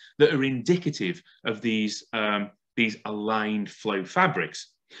velocities that are indicative of these aligned flow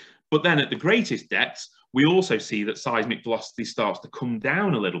fabrics. But then at the greatest depths, we also see that seismic velocity starts to come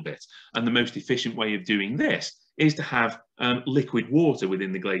down a little bit. And the most efficient way of doing this is to have liquid water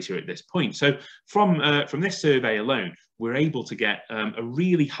within the glacier at this point. So from this survey alone, we're able to get a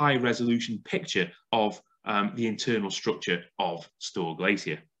really high resolution picture of the internal structure of Store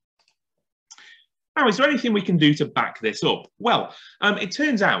Glacier. Now, is there anything we can do to back this up? Well, it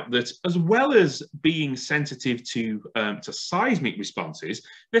turns out that as well as being sensitive to seismic responses,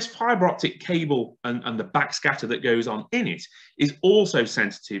 this fibre optic cable and the backscatter that goes on in it is also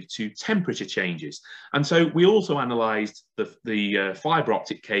sensitive to temperature changes. And so we also analysed the fibre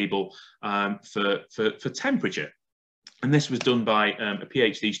optic cable for temperature. And this was done by a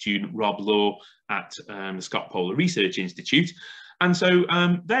PhD student, Rob Law, at the Scott Polar Research Institute. And so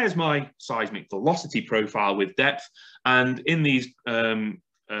there's my seismic velocity profile with depth. And in these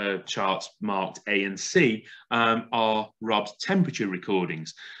charts marked A and C are Rob's temperature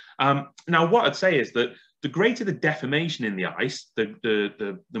recordings. Now, what I'd say is that the greater the deformation in the ice,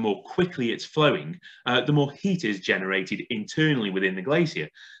 the more quickly it's flowing, the more heat is generated internally within the glacier.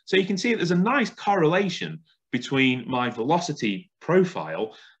 So you can see that there's a nice correlation between my velocity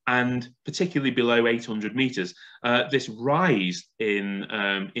profile and, particularly below 800 metres, this rise in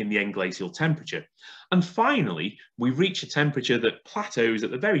the end glacial temperature. And finally, we reach a temperature that plateaus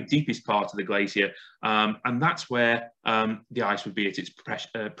at the very deepest part of the glacier, and that's where the ice would be at its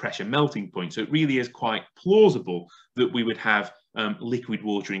pressure melting point. So it really is quite plausible that we would have liquid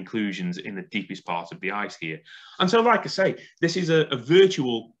water inclusions in the deepest part of the ice here. And so, like I say, this is a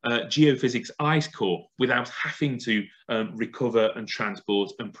virtual geophysics ice core without having to recover and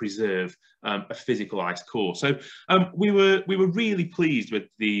transport and preserve a physical ice core. So we were really pleased with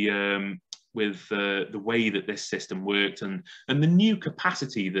the way that this system worked and the new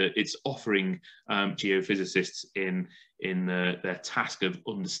capacity that it's offering geophysicists in their task of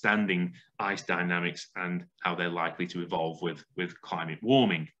understanding ice dynamics and how they're likely to evolve with climate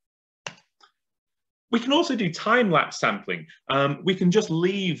warming. We can also do time-lapse sampling. We can just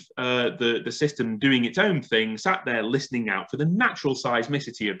leave the system doing its own thing, sat there listening out for the natural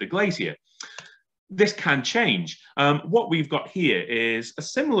seismicity of the glacier. This can change. What we've got here is a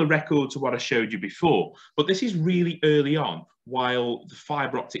similar record to what I showed you before, but this is really early on while the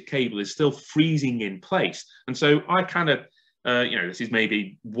fibre optic cable is still freezing in place. And so I kind of You know, this is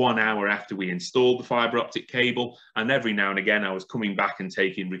maybe 1 hour after we installed the fibre optic cable, and every now and again I was coming back and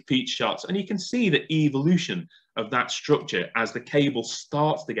taking repeat shots, and you can see the evolution of that structure as the cable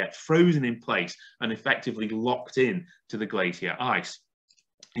starts to get frozen in place and effectively locked in to the glacier ice.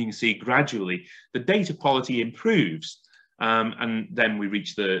 You can see gradually the data quality improves, and then we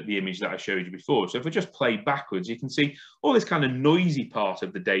reach the image that I showed you before. So if I just play backwards, you can see all this kind of noisy part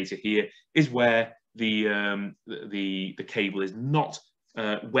of the data here is where the cable is not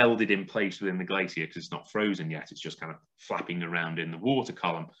welded in place within the glacier because it's not frozen yet. It's just kind of flapping around in the water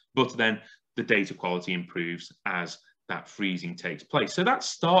column. But then the data quality improves as that freezing takes place. So that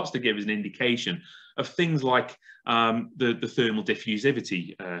starts to give us an indication of things like the thermal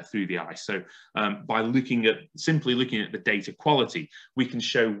diffusivity through the ice. So by simply looking at the data quality, we can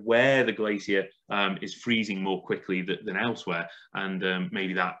show where the glacier is freezing more quickly than elsewhere, and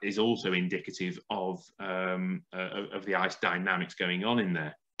maybe that is also indicative of the ice dynamics going on in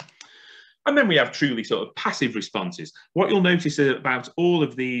there. And then we have truly sort of passive responses. What you'll notice about all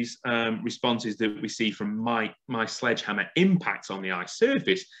of these responses that we see from my sledgehammer impacts on the ice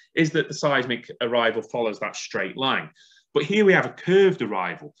surface is that the seismic arrival follows that straight line. But here we have a curved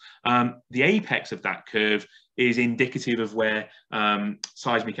arrival. The apex of that curve is indicative of where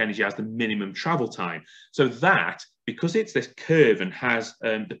seismic energy has the minimum travel time. So that, because it's this curve and has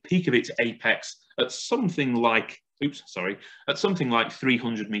the peak of its apex at something like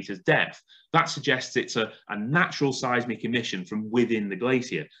 300 meters depth, that suggests it's a natural seismic emission from within the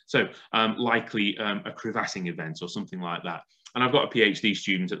glacier. So likely a crevassing event or something like that. And I've got a PhD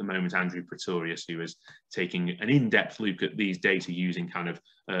student at the moment, Andrew Pretorius, who is taking an in-depth look at these data using kind of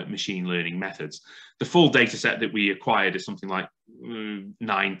machine learning methods. The full data set that we acquired is something like 9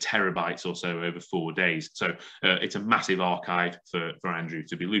 terabytes or so over 4 days. So it's a massive archive for Andrew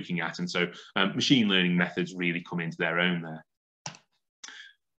to be looking at. And so machine learning methods really come into their own there.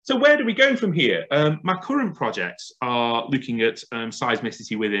 So where do we go from here? My current projects are looking at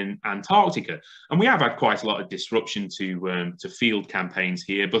seismicity within Antarctica, and we have had quite a lot of disruption to field campaigns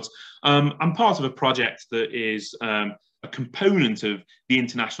here, but I'm part of a project that is a component of the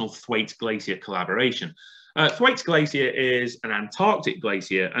International Thwaites Glacier collaboration. Thwaites Glacier is an Antarctic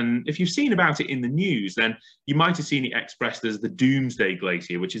glacier, and if you've seen about it in the news, then you might have seen it expressed as the Doomsday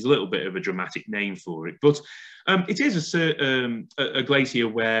Glacier, which is a little bit of a dramatic name for it. But it is a glacier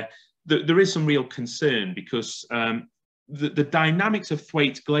where there is some real concern, because the dynamics of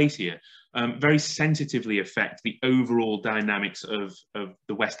Thwaites Glacier very sensitively affect the overall dynamics of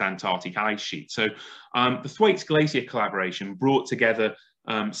the West Antarctic ice sheet. So the Thwaites Glacier collaboration brought together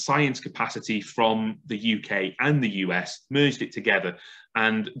science capacity from the UK and the US, merged it together,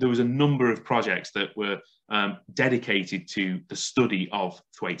 and there was a number of projects that were dedicated to the study of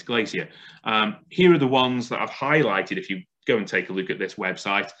Thwaites Glacier. Here are the ones that I've highlighted. If you go and take a look at this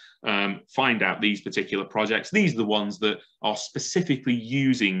website, find out these particular projects. These are the ones that are specifically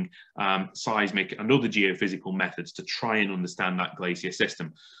using seismic and other geophysical methods to try and understand that glacier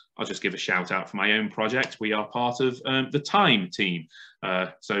system. I'll just give a shout out for my own project. We are part of the TIME team.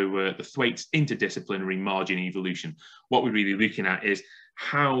 The Thwaites Interdisciplinary Margin Evolution. What we're really looking at is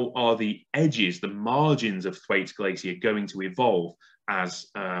how are the edges, the margins of Thwaites Glacier going to evolve as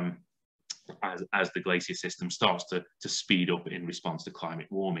the glacier system starts to speed up in response to climate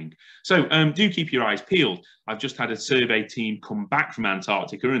warming. So do keep your eyes peeled. I've just had a survey team come back from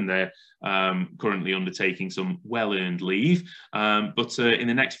Antarctica, and they're currently undertaking some well-earned leave. But in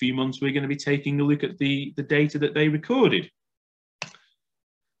the next few months, we're going to be taking a look at the data that they recorded.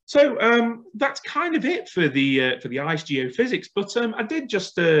 So that's kind of it for the ice geophysics, but I did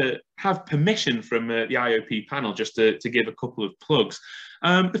just have permission from the IOP panel just to give a couple of plugs.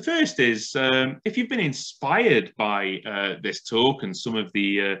 The first is, if you've been inspired by this talk and some of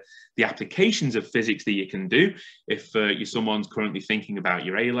the applications of physics that you can do, if you're someone's currently thinking about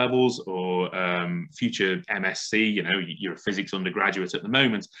your A-levels or future MSc, you know, you're a physics undergraduate at the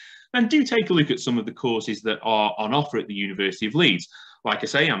moment, then do take a look at some of the courses that are on offer at the University of Leeds. Like I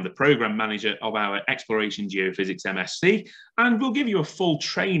say, I'm the programme manager of our Exploration Geophysics MSc, and we'll give you a full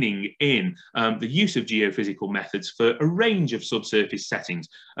training in the use of geophysical methods for a range of subsurface settings.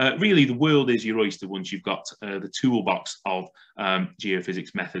 Really, the world is your oyster once you've got the toolbox of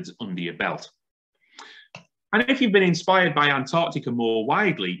geophysics methods under your belt. And if you've been inspired by Antarctica more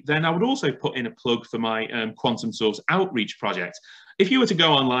widely, then I would also put in a plug for my Quantum Source outreach project. If you were to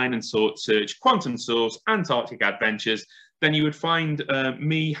go online and search Quantum Source Antarctic Adventures, then you would find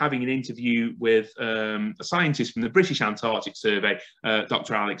me having an interview with a scientist from the British Antarctic Survey,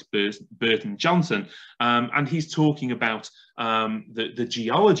 Dr. Alex Burton Johnson, and he's talking about the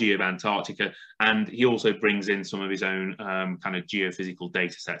geology of Antarctica, and he also brings in some of his own kind of geophysical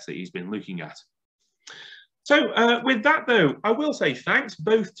data sets that he's been looking at. So with that, though, I will say thanks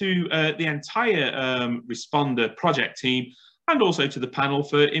both to the entire Responder project team and also to the panel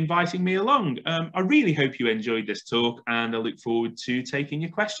for inviting me along. I really hope you enjoyed this talk, and I look forward to taking your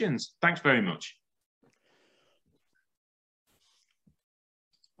questions. Thanks very much.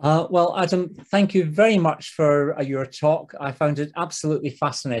 Well, Adam, thank you very much for your talk. I found it absolutely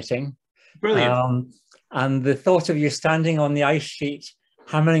fascinating. Brilliant. And the thought of you standing on the ice sheet,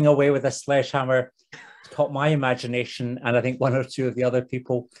 hammering away with a sledgehammer, caught my imagination, and I think one or two of the other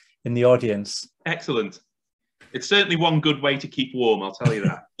people in the audience. Excellent. It's certainly one good way to keep warm, I'll tell you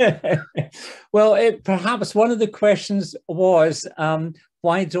that. Well, perhaps one of the questions was,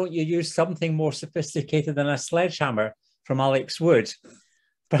 why don't you use something more sophisticated than a sledgehammer, from Alex Wood?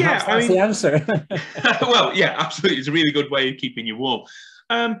 Perhaps that's the answer. Well, yeah, absolutely. It's a really good way of keeping you warm.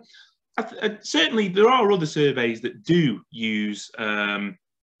 Certainly, there are other surveys that do use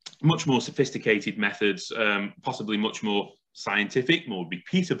much more sophisticated methods, possibly much more scientific, more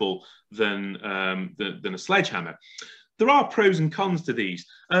repeatable than a sledgehammer. There are pros and cons to these.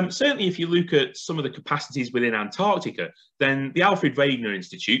 Certainly, if you look at some of the capacities within Antarctica, then the Alfred Wegener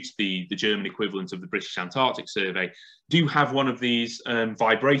Institute, the German equivalent of the British Antarctic Survey, do have one of these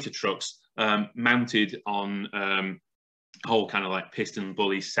vibrator trucks mounted on a whole kind of like piston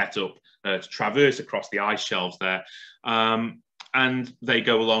bully set up to traverse across the ice shelves there. And they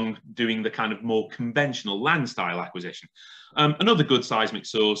go along doing the kind of more conventional land style acquisition. Another good seismic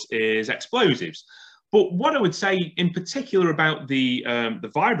source is explosives. But what I would say in particular about the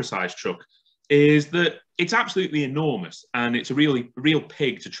Vibrosize truck is that it's absolutely enormous, and it's a real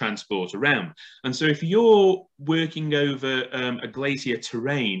pig to transport around. And so if you're working over a glacier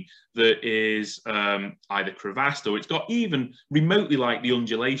terrain that is either crevassed, or it's got even remotely like the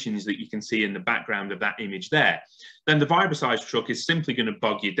undulations that you can see in the background of that image there, then the Vibrosize truck is simply going to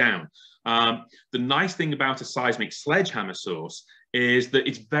bog you down. The nice thing about a seismic sledgehammer source is that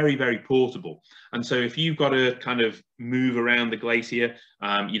it's very, very portable. And so if you've got to kind of move around the glacier,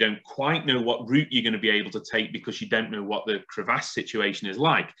 you don't quite know what route you're going to be able to take because you don't know what the crevasse situation is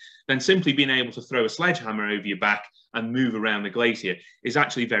like, then simply being able to throw a sledgehammer over your back and move around the glacier is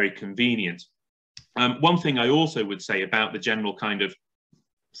actually very convenient. One thing I also would say about the general kind of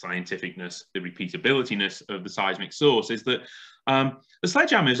scientificness, the repeatabilityness of the seismic source is that the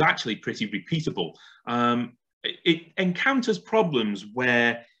sledgehammer is actually pretty repeatable. It encounters problems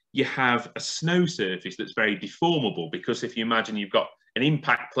where you have a snow surface that's very deformable, because if you imagine you've got an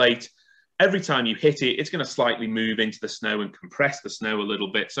impact plate, every time you hit it, it's going to slightly move into the snow and compress the snow a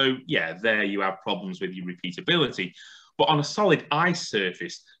little bit. So yeah, there you have problems with your repeatability. But on a solid ice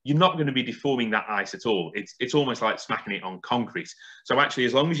surface, you're not going to be deforming that ice at all. It's almost like smacking it on concrete. So actually,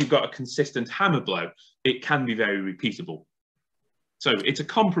 as long as you've got a consistent hammer blow, it can be very repeatable. So it's a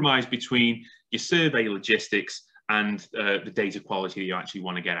compromise between your survey logistics and the data quality that you actually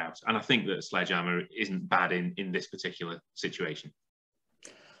want to get out. And I think that a sledgehammer isn't bad in this particular situation.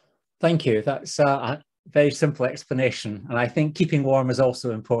 Thank you. That's a very simple explanation. And I think keeping warm is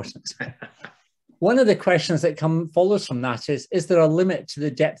also important. One of the questions that follows from that is there a limit to the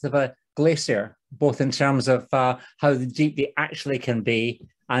depth of a glacier, both in terms of how deep they actually can be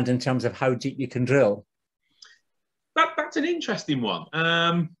and in terms of how deep you can drill? That's an interesting one.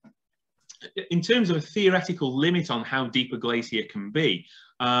 In terms of a theoretical limit on how deep a glacier can be,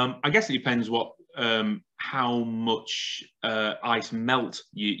 I guess it depends how much ice melt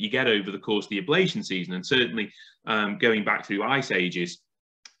you get over the course of the ablation season. And certainly going back through ice ages,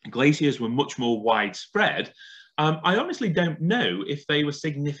 glaciers were much more widespread. I honestly don't know if they were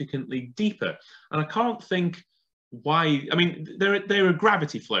significantly deeper. And I can't think why. I mean, they're a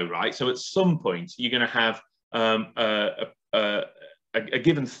gravity flow, right? So at some point you're going to have a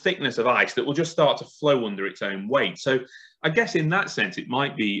given thickness of ice that will just start to flow under its own weight. So I guess in that sense, it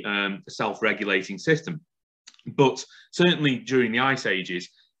might be a self-regulating system. But certainly during the ice ages,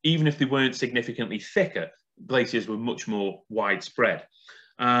 even if they weren't significantly thicker, glaciers were much more widespread.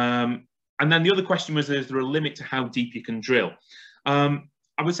 And then the other question was, is there a limit to how deep you can drill? I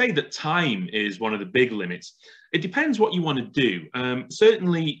would say that time is one of the big limits. It depends what you want to do.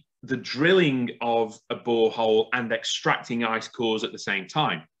 Certainly, the drilling of a borehole and extracting ice cores at the same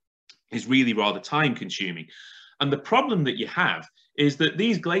time is really rather time consuming. And the problem that you have is that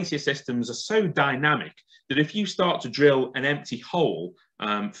these glacier systems are so dynamic that if you start to drill an empty hole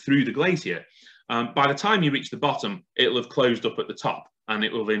through the glacier, by the time you reach the bottom, it'll have closed up at the top and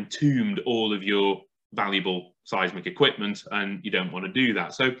it will have entombed all of your valuable seismic equipment, and you don't want to do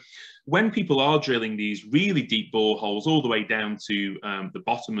that. So when people are drilling these really deep boreholes all the way down to the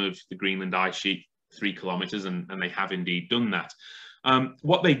bottom of the Greenland ice sheet, 3 kilometers, and they have indeed done that,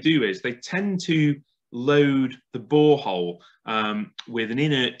 what they do is they tend to load the borehole with an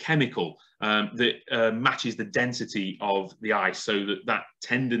inert chemical that matches the density of the ice, so that that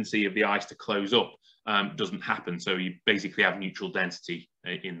tendency of the ice to close up doesn't happen. So you basically have neutral density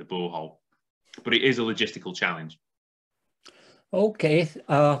in the borehole. But it is a logistical challenge. Okay,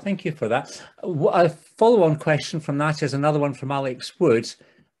 thank you for that. A follow-on question from that is another one from Alex Wood.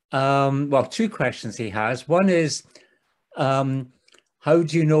 Well, 2 questions he has. One is, how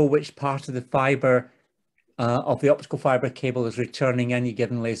do you know which part of the fibre of the optical fibre cable is returning any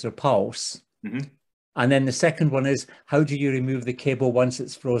given laser pulse? Mm-hmm. And then the second one is, how do you remove the cable once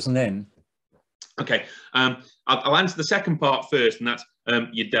it's frozen in? Okay, I'll answer the second part first, and that's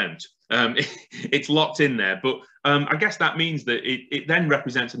you don't. It's locked in there, but I guess that means that it then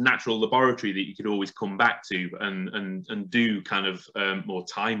represents a natural laboratory that you could always come back to and do kind of more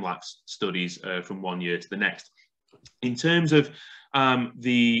time-lapse studies from one year to the next. In terms of how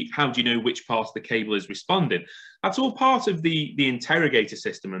do you know which part of the cable is responding, that's all part of the interrogator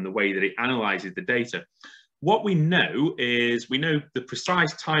system and the way that it analyzes the data. What we know is we know the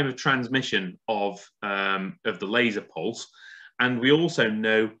precise time of transmission of the laser pulse, and we also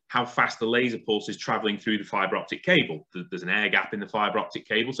know how fast the laser pulse is traveling through the fibre optic cable. There's an air gap in the fibre optic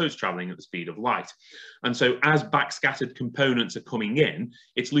cable, so it's traveling at the speed of light. And so as backscattered components are coming in,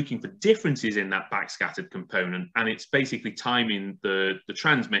 it's looking for differences in that backscattered component, and it's basically timing the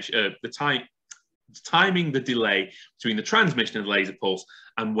transmission, timing the delay between the transmission of the laser pulse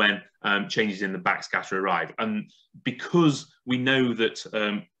and when changes in the backscatter arrive. And because we know that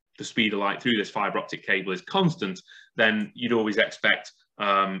the speed of light through this fibre optic cable is constant, then you'd always expect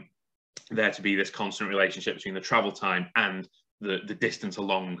there to be this constant relationship between the travel time and the distance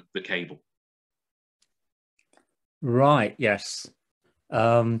along the cable. Right, yes.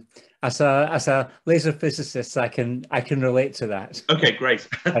 As a laser physicist, I can relate to that. Okay, great.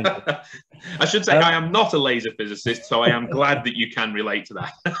 I should say I am not a laser physicist, so I am glad that you can relate to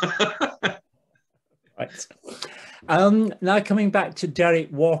that. Right. Now coming back to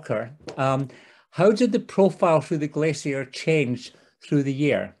Derek Walker, how did the profile through the glacier change through the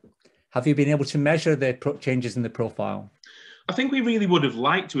year? Have you been able to measure the changes in the profile? I think we really would have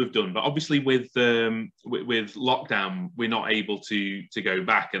liked to have done, but obviously with lockdown, we're not able to go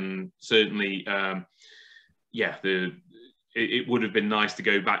back, and certainly, yeah, it would have been nice to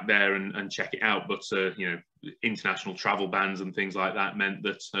go back there and check it out, but you know, international travel bans and things like that meant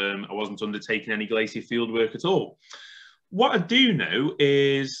that I wasn't undertaking any glacier fieldwork at all. What I do know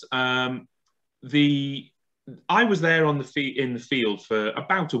is I was there in the field for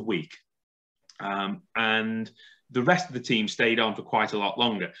about a week, and the rest of the team stayed on for quite a lot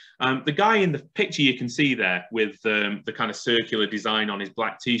longer. The guy in the picture you can see there with the kind of circular design on his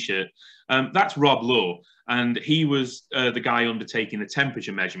black t-shirt, that's Rob Law, and he was the guy undertaking the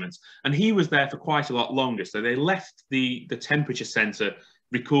temperature measurements, and he was there for quite a lot longer. So they left the temperature sensor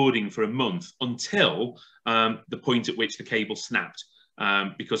recording for a month until the point at which the cable snapped,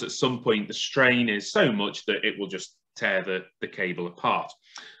 because at some point the strain is so much that it will just tear the cable apart.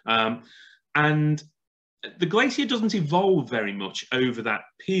 And the glacier doesn't evolve very much over that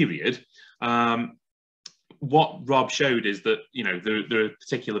period. What Rob showed is that, you know, there are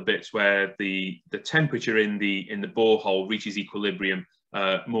particular bits where the temperature in the borehole reaches equilibrium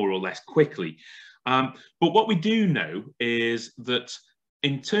more or less quickly. But what we do know is that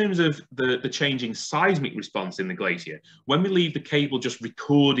in terms of the changing seismic response in the glacier, when we leave the cable just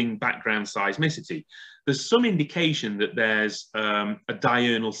recording background seismicity, there's some indication that there's a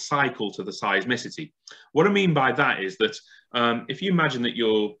diurnal cycle to the seismicity. What I mean by that is that if you imagine that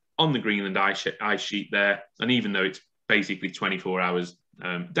you're on the Greenland ice sheet there, and even though it's basically 24 hours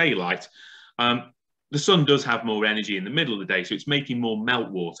daylight, the sun does have more energy in the middle of the day, so it's making more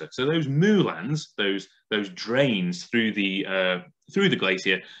meltwater. So those moorlands, those drains through the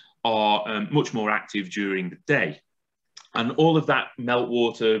glacier, are much more active during the day. And all of that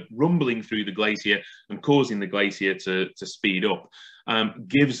meltwater rumbling through the glacier and causing the glacier to speed up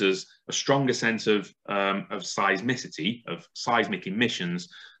gives us a stronger sense of seismicity, of seismic emissions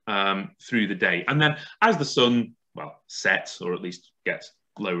through the day. And then as the sun, well, sets, or at least gets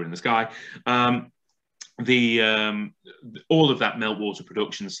lower in the sky, all of that meltwater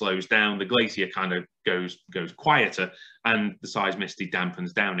production slows down. The glacier kind of goes quieter, and the seismicity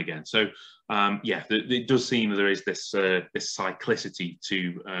dampens down again. So yeah, it does seem there is this this cyclicity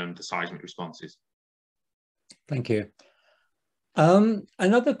to the seismic responses. Thank you.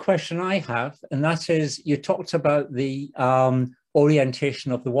 Another question I have, and that is, you talked about the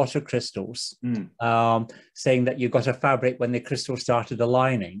orientation of the water crystals, saying that you got a fabric when the crystals started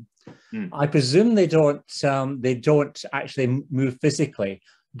aligning. I presume they don't actually move physically.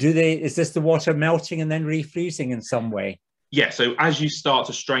 Do they? Is this the water melting and then refreezing in some way? Yeah, so as you start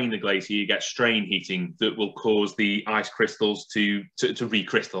to strain the glacier, you get strain heating that will cause the ice crystals to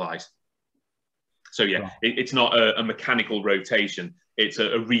recrystallize. So yeah, right. It's not a mechanical rotation, it's a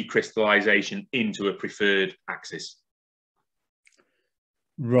recrystallization into a preferred axis.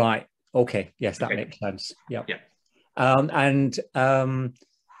 Right, okay, yes, that makes sense. Yep. Yeah.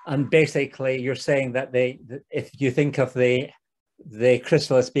 And basically you're saying that if you think of the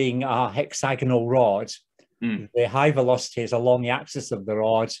crystal as being a hexagonal rod, the high velocity is along the axis of the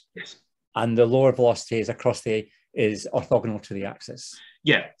rod, yes, and the lower velocity is is orthogonal to the axis.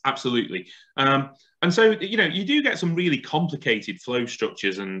 Yeah, absolutely. And so, you know, you do get some really complicated flow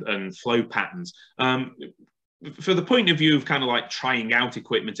structures and flow patterns. For the point of view of kind of like trying out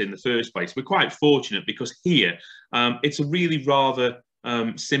equipment in the first place, we're quite fortunate because here it's a really rather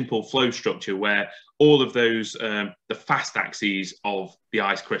simple flow structure where all of those, the fast axes of the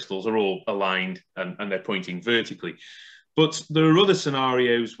ice crystals are all aligned and they're pointing vertically. But there are other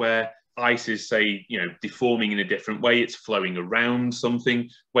scenarios where ice is, say, you know, deforming in a different way, it's flowing around something,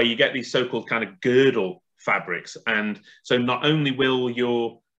 where you get these so-called kind of girdle fabrics. And so not only will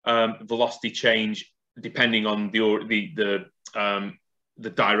your velocity change depending on the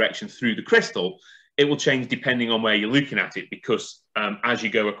direction through the crystal, it will change depending on where you're looking at it, because as you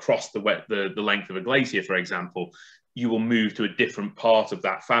go across the length of a glacier, for example, you will move to a different part of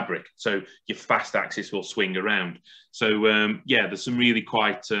that fabric. So your fast axis will swing around. So yeah, there's some really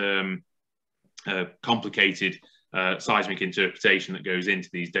quite complicated seismic interpretation that goes into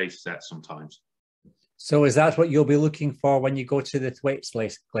these data sets sometimes. So is that what you'll be looking for when you go to the Thwaites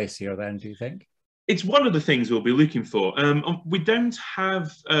Glacier then, do you think? It's one of the things we'll be looking for. We don't have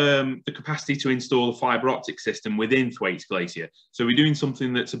the capacity to install a fibre optic system within Thwaites Glacier. So we're doing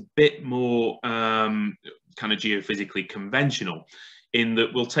something that's a bit more kind of geophysically conventional, in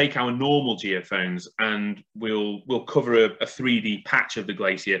that we'll take our normal geophones and we'll cover a 3D patch of the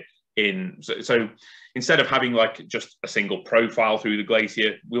glacier in. So instead of having like just a single profile through the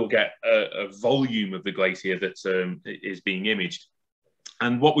glacier, we'll get a volume of the glacier that is being imaged.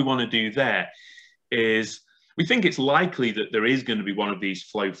 And what we want to do there is, we think it's likely that there is going to be one of these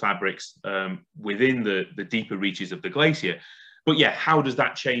flow fabrics within the deeper reaches of the glacier. But yeah, how does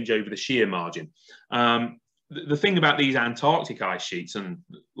that change over the shear margin? The thing about these Antarctic ice sheets, and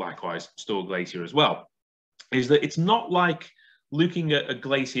likewise Store Glacier as well, is that it's not like looking at a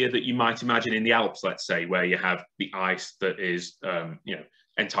glacier that you might imagine in the Alps, let's say, where you have the ice that is you know,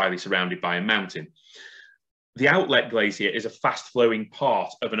 entirely surrounded by a mountain. The outlet glacier is a fast-flowing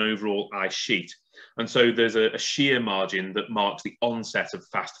part of an overall ice sheet. And so there's a shear margin that marks the onset of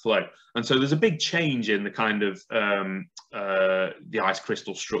fast flow. And so there's a big change in the kind of the ice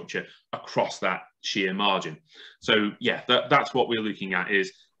crystal structure across that shear margin. So yeah, that's what we're looking at,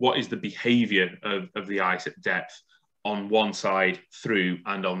 is what is the behavior of the ice at depth on one side through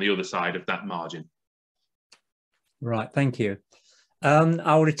and on the other side of that margin. Right, thank you.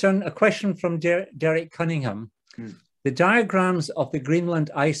 I'll return a question from Derek Cunningham. The diagrams of the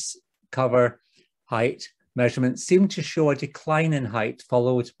Greenland ice cover height measurements seem to show a decline in height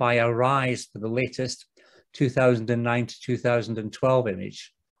followed by a rise for the latest 2009 to 2012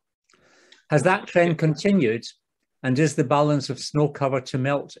 image. Has that trend continued, and is the balance of snow cover to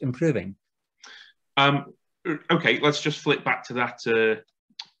melt improving? Okay, let's just flip back to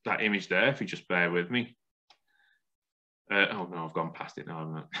that image there, if you just bear with me. Oh no, I've gone past it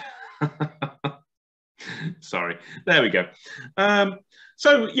now, haven't I? Sorry, there we go.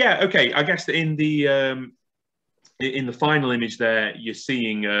 So yeah, okay, I guess in the final image there, you're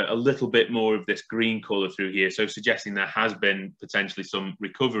seeing a little bit more of this green colour through here, so suggesting there has been potentially some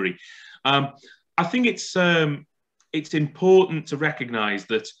recovery. I think it's important to recognise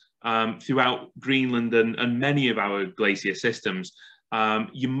that throughout Greenland and many of our glacier systems,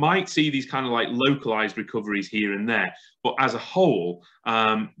 you might see these kind of like localized recoveries here and there, but as a whole,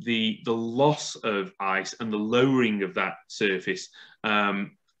 the loss of ice and the lowering of that surface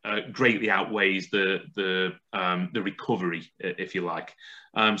greatly outweighs the recovery, if you like.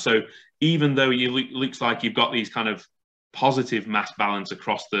 So even though it looks like you've got these kind of positive mass balance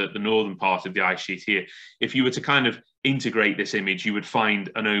across the northern part of the ice sheet here. If you were to kind of integrate this image, you would find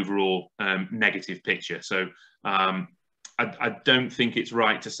an overall negative picture. So I don't think it's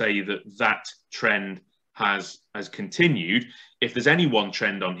right to say that that trend has continued. If there's any one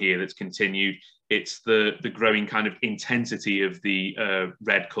trend on here that's continued, it's the growing kind of intensity of the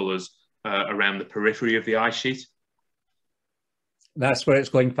red colours around the periphery of the ice sheet. That's where it's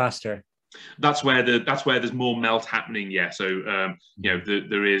going faster. That's where there's more melt happening. Yeah. So you know,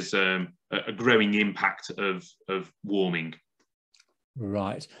 there is a growing impact of warming.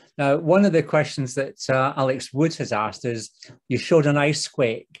 Right. Now, one of the questions that Alex Wood has asked is, you showed an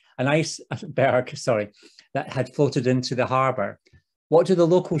iceberg, sorry, that had floated into the harbour. What do the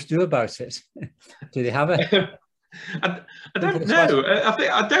locals do about it? Do they have a... I don't know.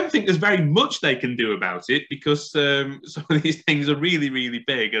 I don't think there's very much they can do about it, because some of these things are really, really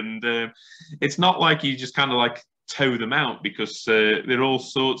big, and it's not like you just kind of like tow them out, because they're all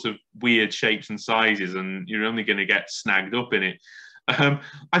sorts of weird shapes and sizes, and you're only going to get snagged up in it.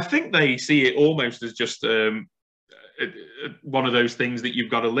 I think they see it almost as just one of those things that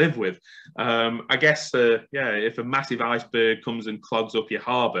you've got to live with. I guess, yeah, if a massive iceberg comes and clogs up your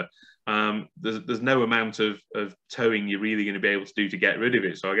harbour, there's no amount of towing you're really going to be able to do to get rid of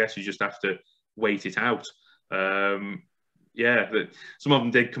it. So I guess you just have to wait it out. Yeah, some of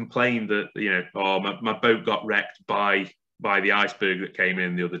them did complain that, you know, oh, my boat got wrecked by the iceberg that came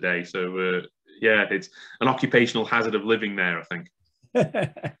in the other day. So yeah, it's an occupational hazard of living there, I think.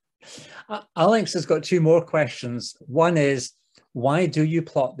 Alex has got two more questions. One is, why do you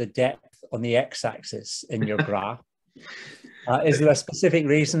plot the depth on the x-axis in your graph? Is there a specific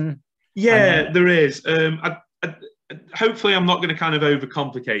reason? Yeah, there is. Hopefully I'm not going to kind of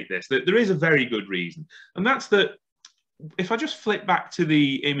overcomplicate this. There is a very good reason, and that's that if I just flip back to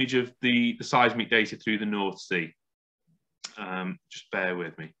the image of the seismic data through the North Sea, just bear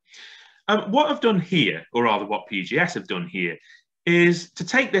with me. What I've done here, or rather what PGS have done here, is to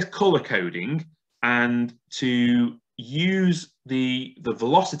take this color coding and to use the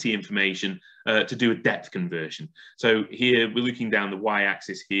velocity information to do a depth conversion. So here we're looking down the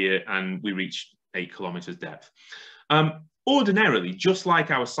y-axis here, and we reach 8 kilometers depth. Ordinarily, just like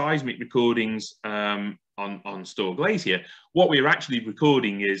our seismic recordings on Store Glacier, what we're actually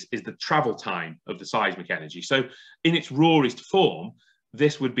recording is the travel time of the seismic energy. So in its rawest form,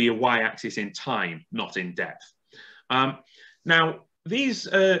 this would be a y-axis in time, not in depth. Now, these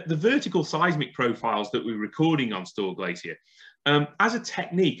the vertical seismic profiles that we're recording on Store Glacier, as a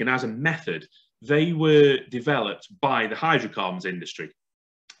technique and as a method, they were developed by the hydrocarbons industry.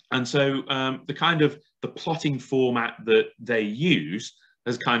 And so the plotting format that they use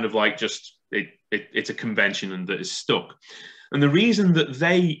is kind of like just, it's a convention and that is stuck. And the reason that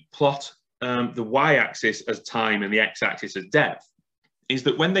they plot the y-axis as time and the x-axis as depth is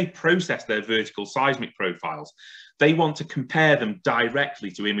that when they process their vertical seismic profiles, they want to compare them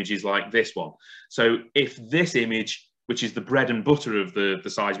directly to images like this one. So if this image, which is the bread and butter of the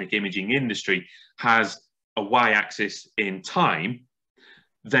seismic imaging industry, has a y-axis in time,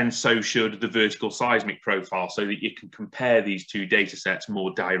 then so should the vertical seismic profile, so that you can compare these two data sets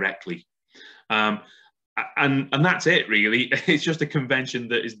more directly. And that's it, really. It's just a convention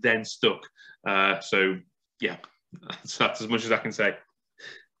that is then stuck. So yeah, that's as much as I can say.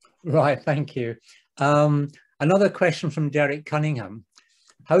 Right, thank you. Another question from Derek Cunningham.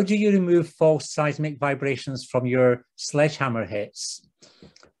 How do you remove false seismic vibrations from your sledgehammer hits?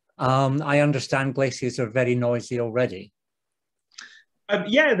 I understand glaciers are very noisy already.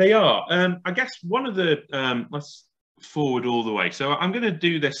 Yeah, they are. I guess one of the, let's forward all the way. So I'm going to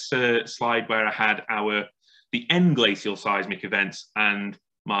do this slide where I had the end glacial seismic events and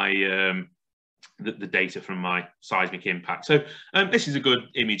my the data from my seismic impact. So this is a good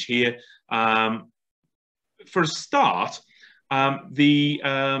image here. For a start,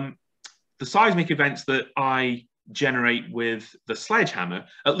 the seismic events that I generate with the sledgehammer,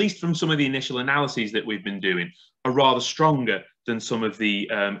 at least from some of the initial analyses that we've been doing, are rather stronger than some of the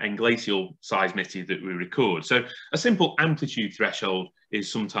englacial seismicity that we record. So a simple amplitude threshold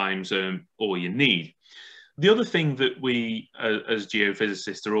is sometimes all you need. The other thing that we, as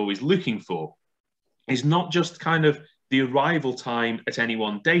geophysicists, are always looking for is not just kind of the arrival time at any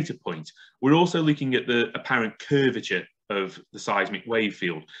one data point. We're also looking at the apparent curvature of the seismic wave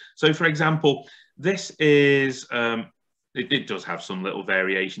field. So, for example, this is, it does have some little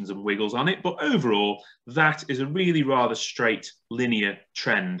variations and wiggles on it, but overall, that is a really rather straight linear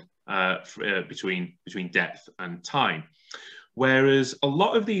trend between depth and time. Whereas a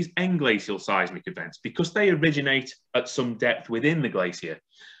lot of these englacial seismic events, because they originate at some depth within the glacier,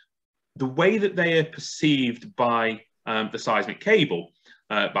 the way that they are perceived by the seismic cable,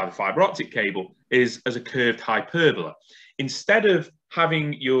 by the fibre optic cable, is as a curved hyperbola. Instead of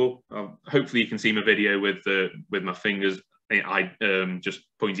having your, hopefully you can see my video with my fingers, just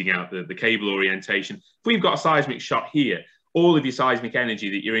pointing out the cable orientation. If we've got a seismic shot here, all of your seismic energy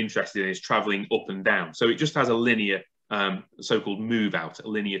that you're interested in is traveling up and down. So it just has a linear, so-called move out, a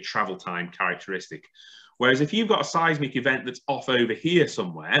linear travel time characteristic. Whereas if you've got a seismic event that's off over here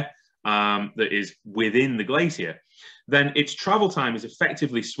somewhere, that is within the glacier, then its travel time is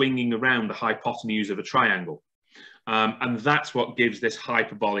effectively swinging around the hypotenuse of a triangle. And that's what gives this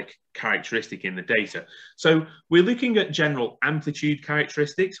hyperbolic characteristic in the data. So we're looking at general amplitude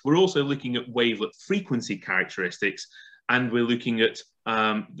characteristics. We're also looking at wavelet frequency characteristics, and we're looking at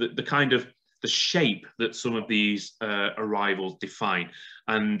the kind of the shape that some of these arrivals define.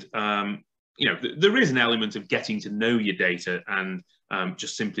 And you know, there is an element of getting to know your data and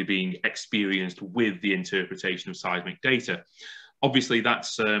just simply being experienced with the interpretation of seismic data. Obviously,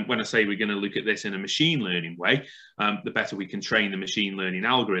 that's when I say we're going to look at this in a machine learning way, the better we can train the machine learning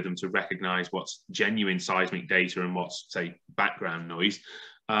algorithm to recognize what's genuine seismic data and what's, say, background noise.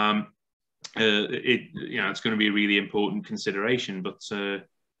 It's going to be a really important consideration. But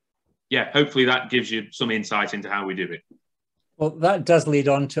yeah, hopefully that gives you some insight into how we do it. Well, that does lead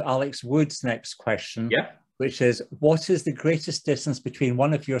on to Alex Wood's next question, which is, what is the greatest distance between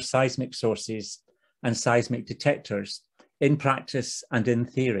one of your seismic sources and seismic detectors, in practice and in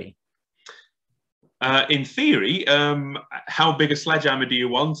theory? In theory, how big a sledgehammer do you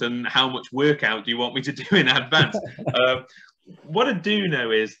want and how much workout do you want me to do in advance? What I do know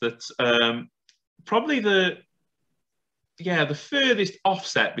is that probably the furthest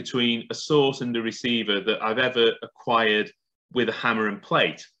offset between a source and a receiver that I've ever acquired with a hammer and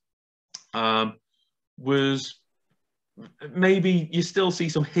plate was, maybe you still see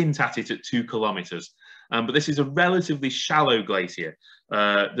some hint at it at 2 kilometers. But this is a relatively shallow glacier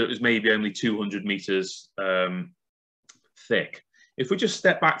that was maybe only 200 meters thick. If we just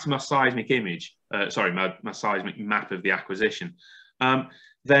step back to my seismic image, my seismic map of the acquisition,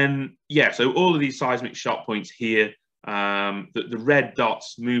 then yeah, so all of these seismic shot points here, the red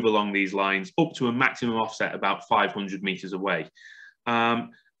dots move along these lines up to a maximum offset about 500 meters away.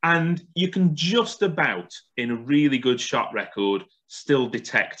 And you can just about, in a really good shot record, still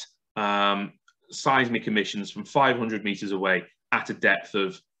detect seismic emissions from 500 meters away at a depth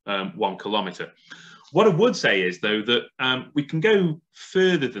of 1 kilometer. What I would say is, though, that we can go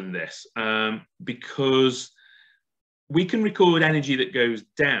further than this because we can record energy that goes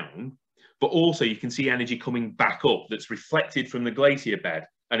down, but also you can see energy coming back up that's reflected from the glacier bed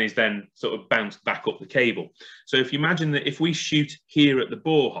and is then sort of bounced back up the cable. So if you imagine that if we shoot here at the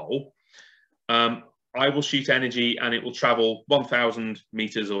borehole, I will shoot energy and it will travel 1,000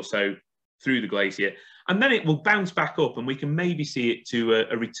 meters or so through the glacier, and then it will bounce back up and we can maybe see it to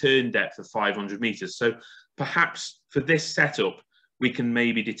a return depth of 500 meters. So perhaps for this setup, we can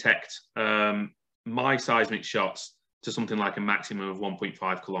maybe detect my seismic shots to something like a maximum of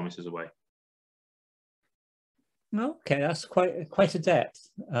 1.5 kilometers away. Okay, that's quite a depth.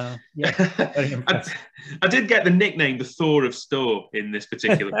 Yeah, very impressive. I did get the nickname the Thor of Store in this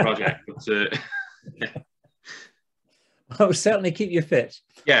particular project, but Well, certainly keep you fit.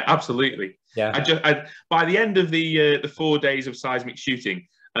 Yeah, absolutely. Yeah. By the end of the 4 days of seismic shooting,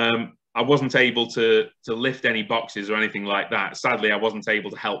 I wasn't able to lift any boxes or anything like that. Sadly, I wasn't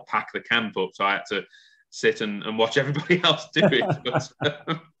able to help pack the camp up, so I had to sit and watch everybody else do it. But,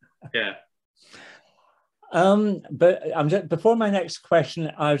 yeah. But before my next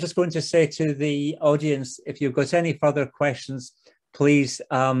question, I was just going to say to the audience, if you've got any further questions, please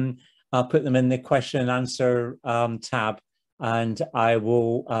put them in the question and answer tab, and I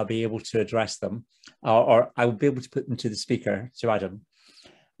will be able to address them, or I will be able to put them to the speaker, to Adam.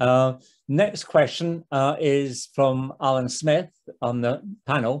 Next question is from Alan Smith on the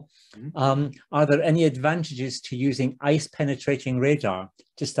panel. Are there any advantages to using ice-penetrating radar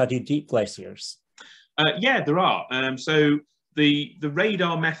to study deep glaciers? Yeah, there are. So the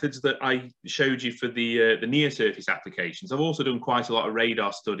radar methods that I showed you for the near surface applications, I've also done quite a lot of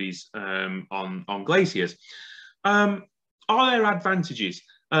radar studies on glaciers. Are there advantages?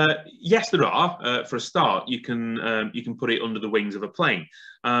 Yes, there are. For a start, you can put it under the wings of a plane.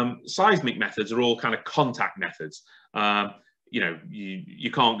 Seismic methods are all kind of contact methods. You know, you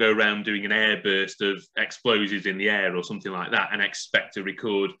can't go around doing an airburst of explosives in the air or something like that and expect to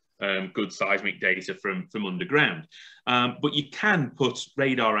record good seismic data from underground. But you can put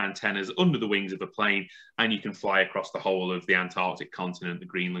radar antennas under the wings of a plane and you can fly across the whole of the Antarctic continent,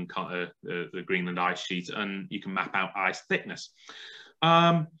 the Greenland ice sheet, and you can map out ice thickness.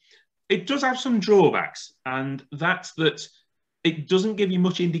 it does have some drawbacks, and that's that it doesn't give you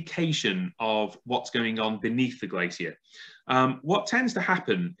much indication of what's going on beneath the glacier. What tends to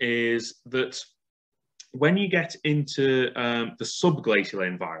happen is that when you get into the subglacial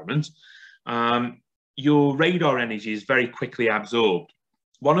environment, your radar energy is very quickly absorbed.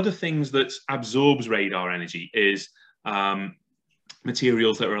 One of the things that absorbs radar energy is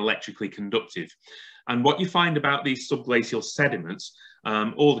materials that are electrically conductive. And what you find about these subglacial sediments,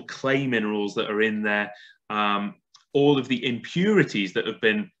 all the clay minerals that are in there, all of the impurities that have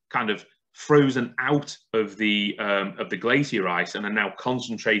been kind of frozen out of the glacier ice and are now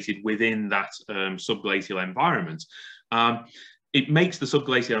concentrated within that subglacial environment. It makes the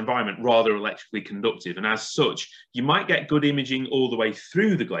subglacial environment rather electrically conductive, and as such, you might get good imaging all the way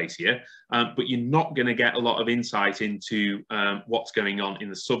through the glacier, but you're not going to get a lot of insight into what's going on in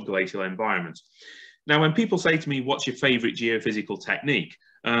the subglacial environment. Now, when people say to me, what's your favourite geophysical technique?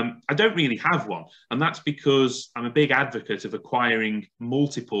 I don't really have one, and that's because I'm a big advocate of acquiring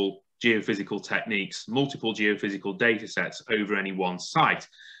multiple geophysical techniques, multiple geophysical data sets over any one site,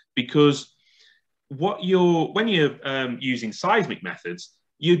 because when you're using seismic methods,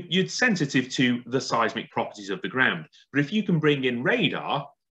 you're sensitive to the seismic properties of the ground. But if you can bring in radar,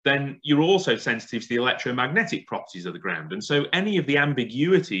 then you're also sensitive to the electromagnetic properties of the ground. And so any of the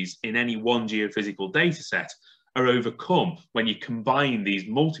ambiguities in any one geophysical data set are overcome when you combine these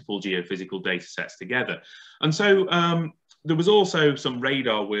multiple geophysical data sets together. And so there was also some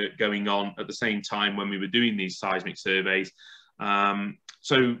radar work going on at the same time when we were doing these seismic surveys.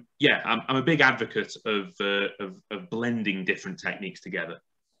 So yeah, I'm a big advocate of blending different techniques together.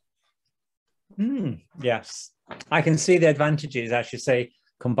 Yes, I can see the advantages, I should say,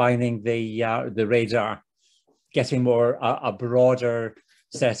 combining the radar, getting more a broader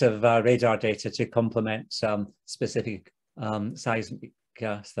set of radar data to complement specific seismic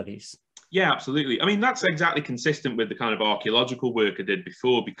studies. Yeah, absolutely. I mean, that's exactly consistent with the kind of archaeological work I did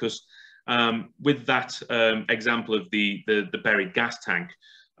before, because with that example of the buried gas tank,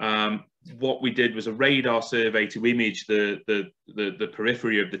 what we did was a radar survey to image the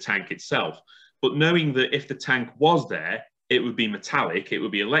periphery of the tank itself, but knowing that if the tank was there, it would be metallic, it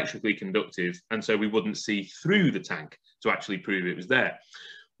would be electrically conductive, and so we wouldn't see through the tank to actually prove it was there.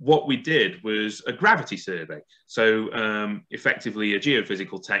 What we did was a gravity survey, so effectively a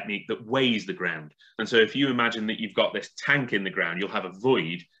geophysical technique that weighs the ground. And so if you imagine that you've got this tank in the ground, you'll have a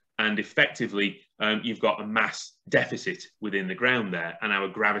void, and effectively you've got a mass deficit within the ground there, and our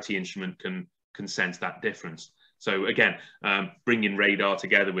gravity instrument can sense that difference. So again, bringing radar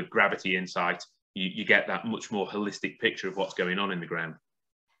together with gravity insight, you get that much more holistic picture of what's going on in the ground.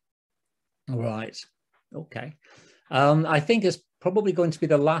 Right. Okay. I think it's probably going to be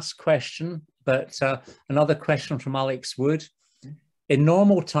the last question, but another question from Alex Wood. In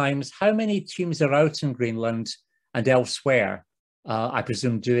normal times, how many teams are out in Greenland and elsewhere, I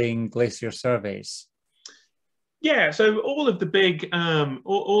presume, doing glacier surveys? Yeah, so all of the big,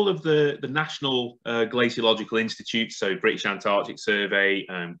 all of the national glaciological institutes, so British Antarctic Survey,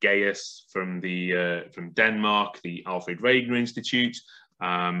 GAIUS from Denmark, the Alfred Wegener Institute,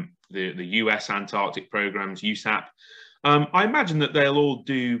 the US Antarctic programs, USAP. I imagine that they'll all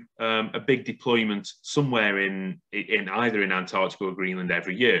do a big deployment somewhere in either in Antarctica or Greenland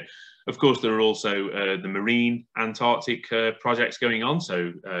every year. Of course, there are also the marine Antarctic projects going on.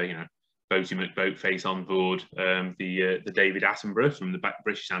 So, you know, Boaty McBoatface on board, the David Attenborough from the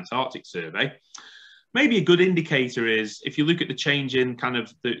British Antarctic Survey. Maybe a good indicator is if you look at the change in kind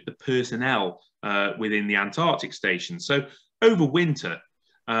of the personnel within the Antarctic station. So over winter,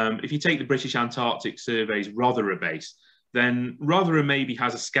 if you take the British Antarctic Survey's Rotherham base, then Rotherham maybe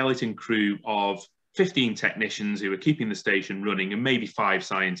has a skeleton crew of 15 technicians who are keeping the station running, and maybe 5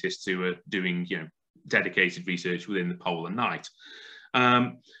 scientists who are doing, you know, dedicated research within the polar night.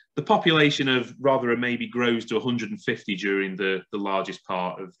 The population of Rotherham maybe grows to 150 during the largest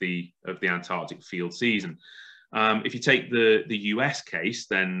part of the Antarctic field season. If you take the US case,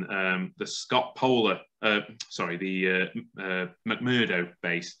 then the McMurdo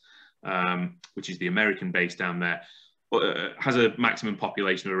base, which is the American base down there, has a maximum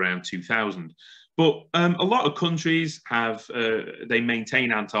population of around 2,000. But a lot of countries have, they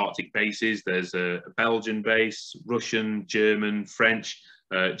maintain Antarctic bases. There's a Belgian base, Russian, German, French,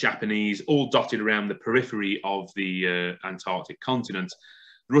 Japanese, all dotted around the periphery of the Antarctic continent.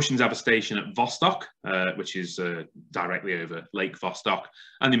 The Russians have a station at Vostok, which is directly over Lake Vostok,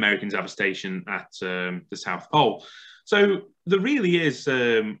 and the Americans have a station at the South Pole. So there really is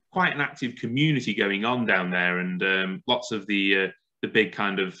quite an active community going on down there, and lots of the big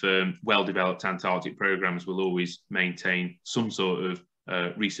kind of well-developed Antarctic programs will always maintain some sort of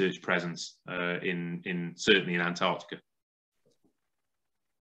research presence certainly in Antarctica.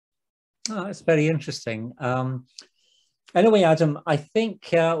 Oh, that's very interesting. Anyway, Adam, I think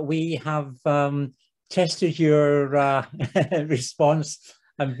we have tested your response.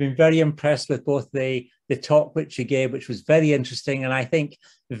 I've been very impressed with both the talk which you gave, which was very interesting, and I think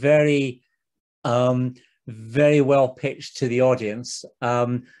very well pitched to the audience.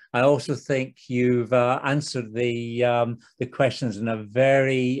 I also think you've answered the questions in a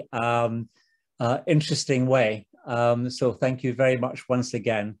very interesting way. So thank you very much once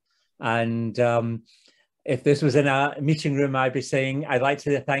again. And if this was in a meeting room, I'd be saying, I'd like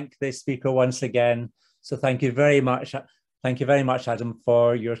to thank the speaker once again. So thank you very much. Thank you very much, Adam,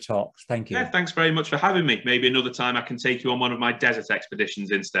 for your talks. Thank you. Yeah, thanks very much for having me. Maybe another time I can take you on one of my desert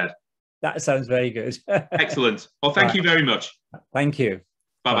expeditions instead. That sounds very good. Excellent. Well, thank you very much. Thank you.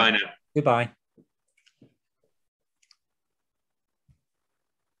 Bye-bye now. Goodbye.